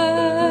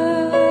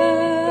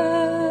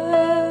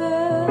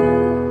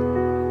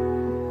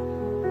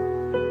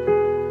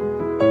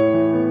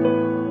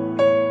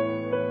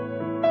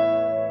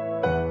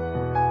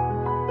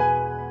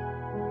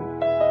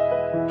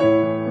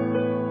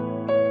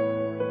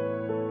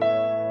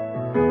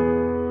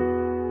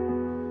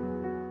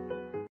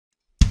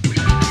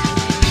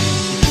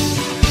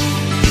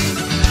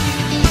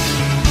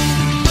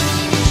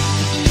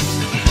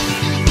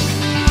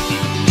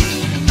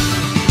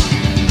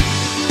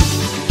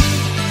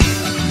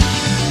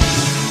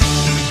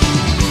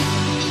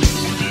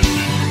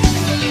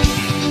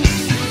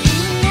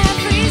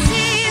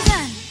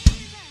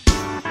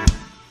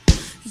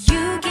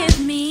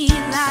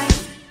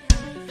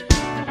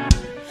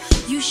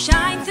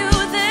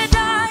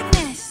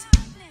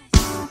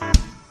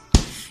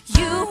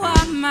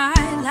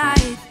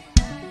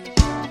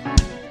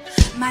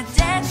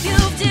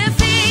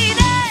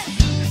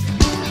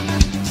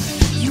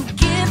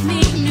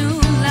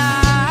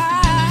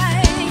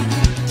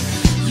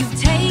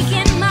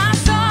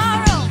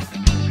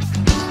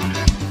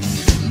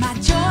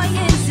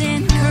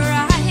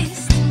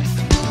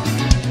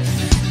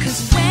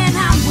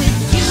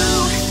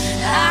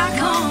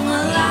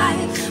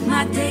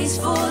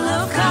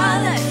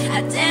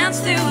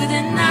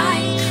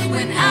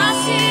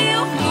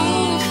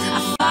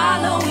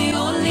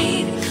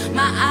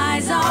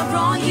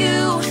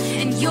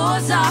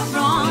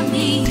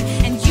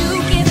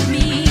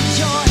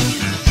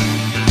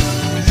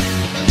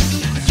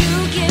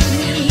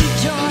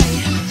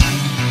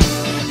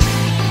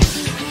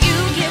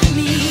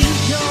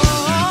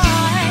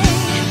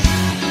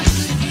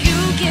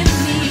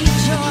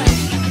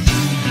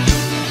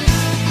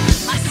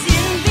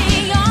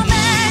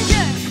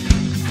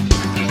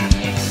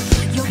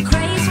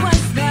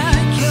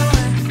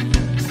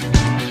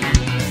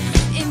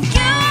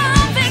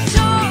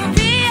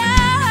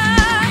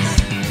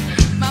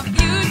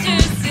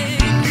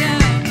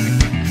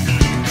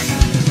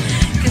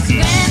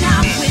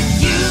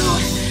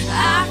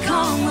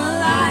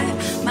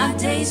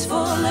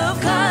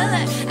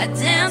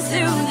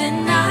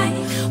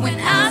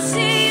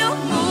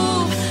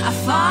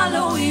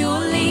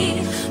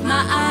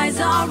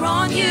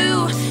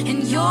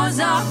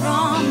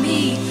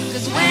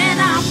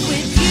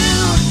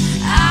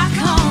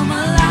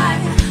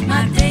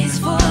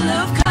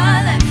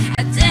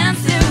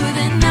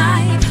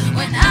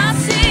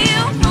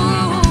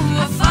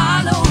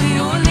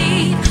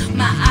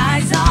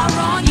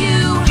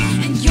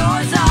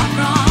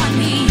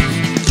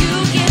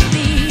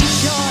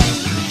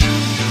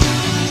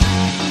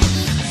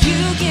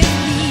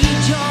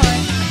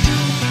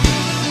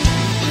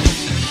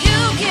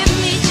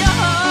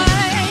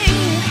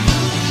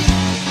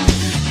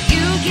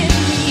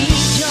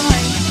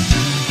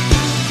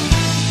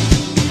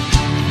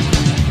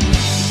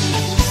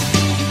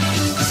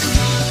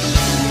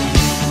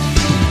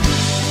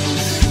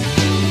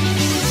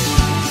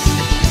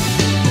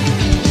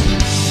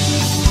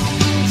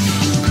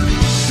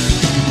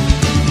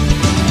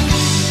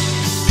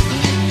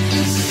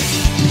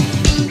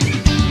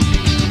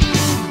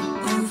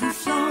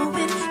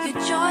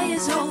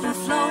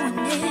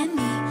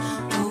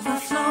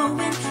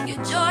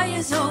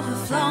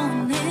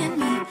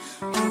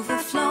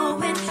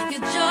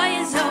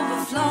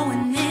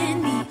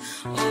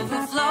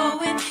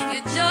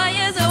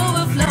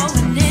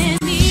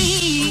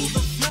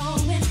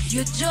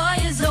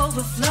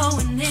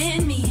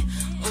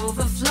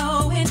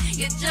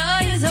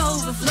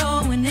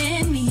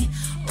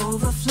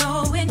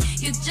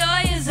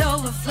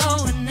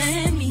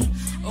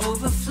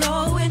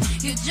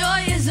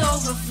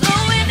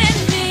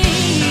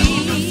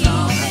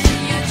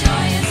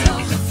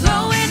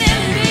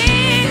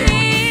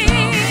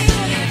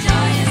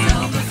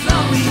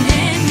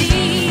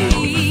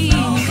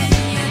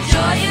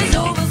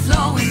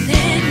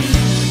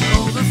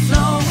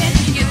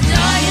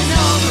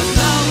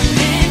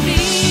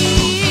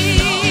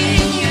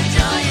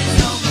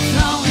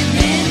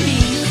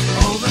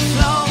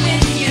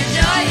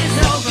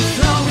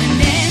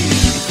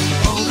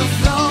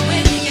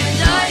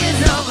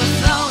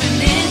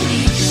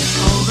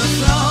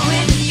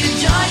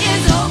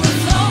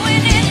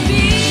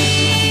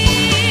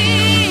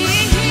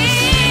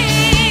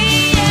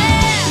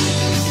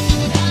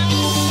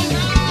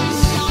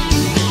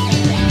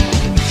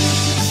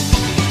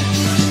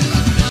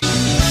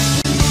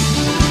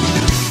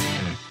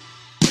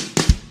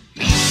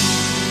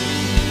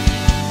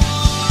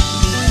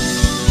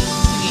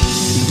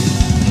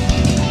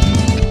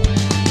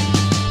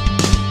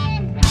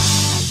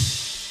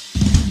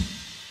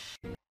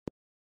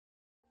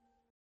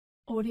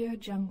 Audio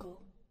Jungle.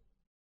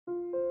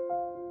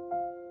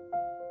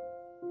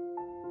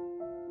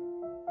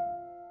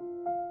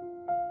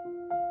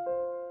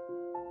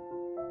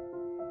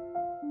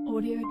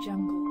 Audio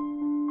Jungle.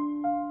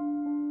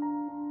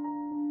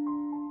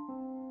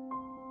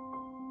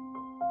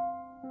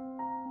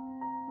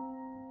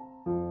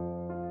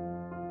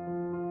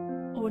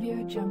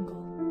 Audio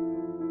Jungle.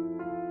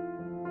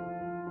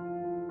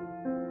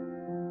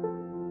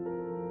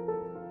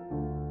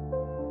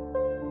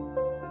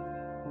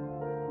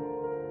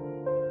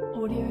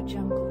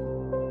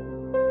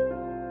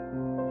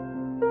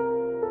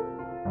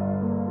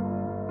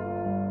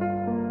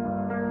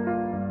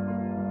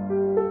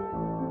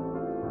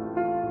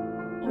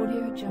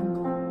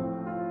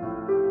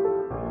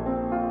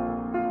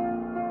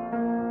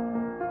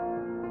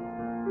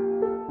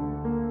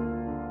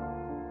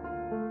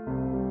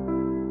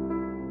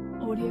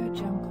 Audio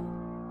Jungle.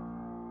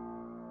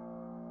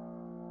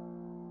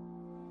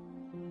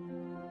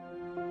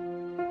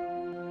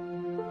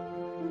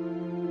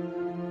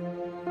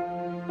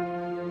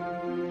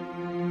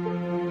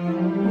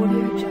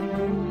 Audio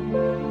Jungle.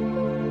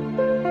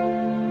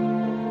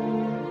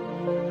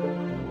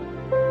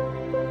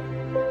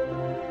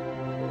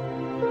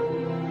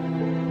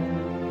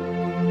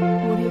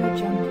 Audio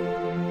Jungle.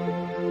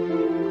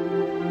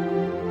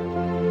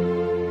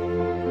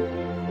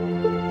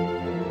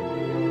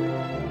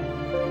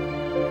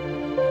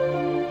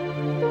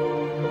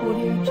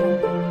 Audio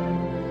Jungle.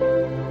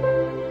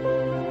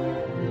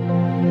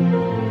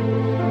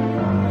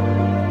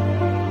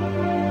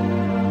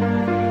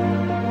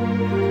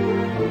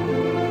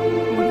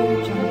 Audio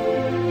Jungle.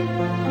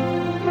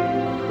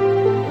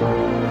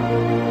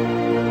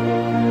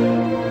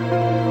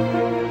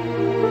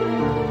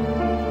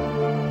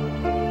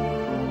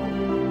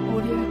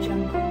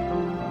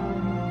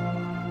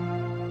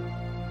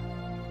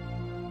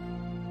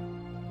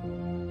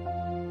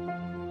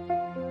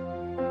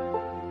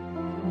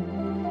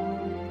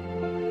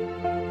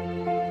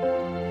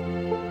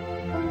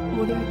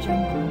 Audio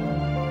Jungle.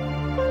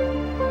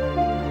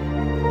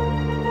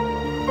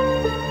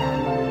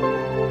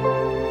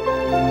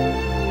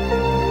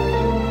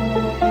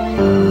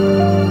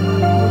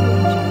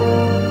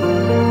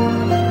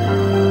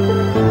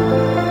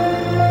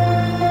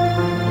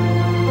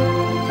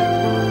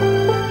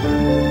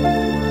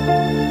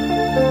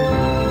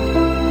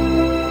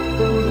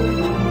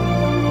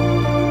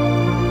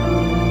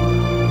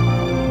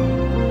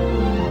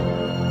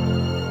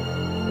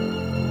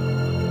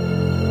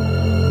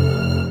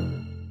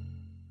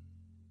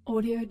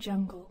 Audio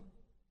Jungle.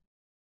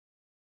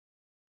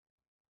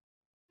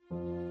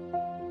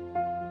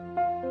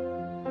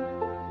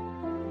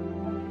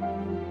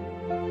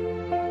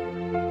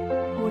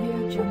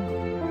 Audio Jungle.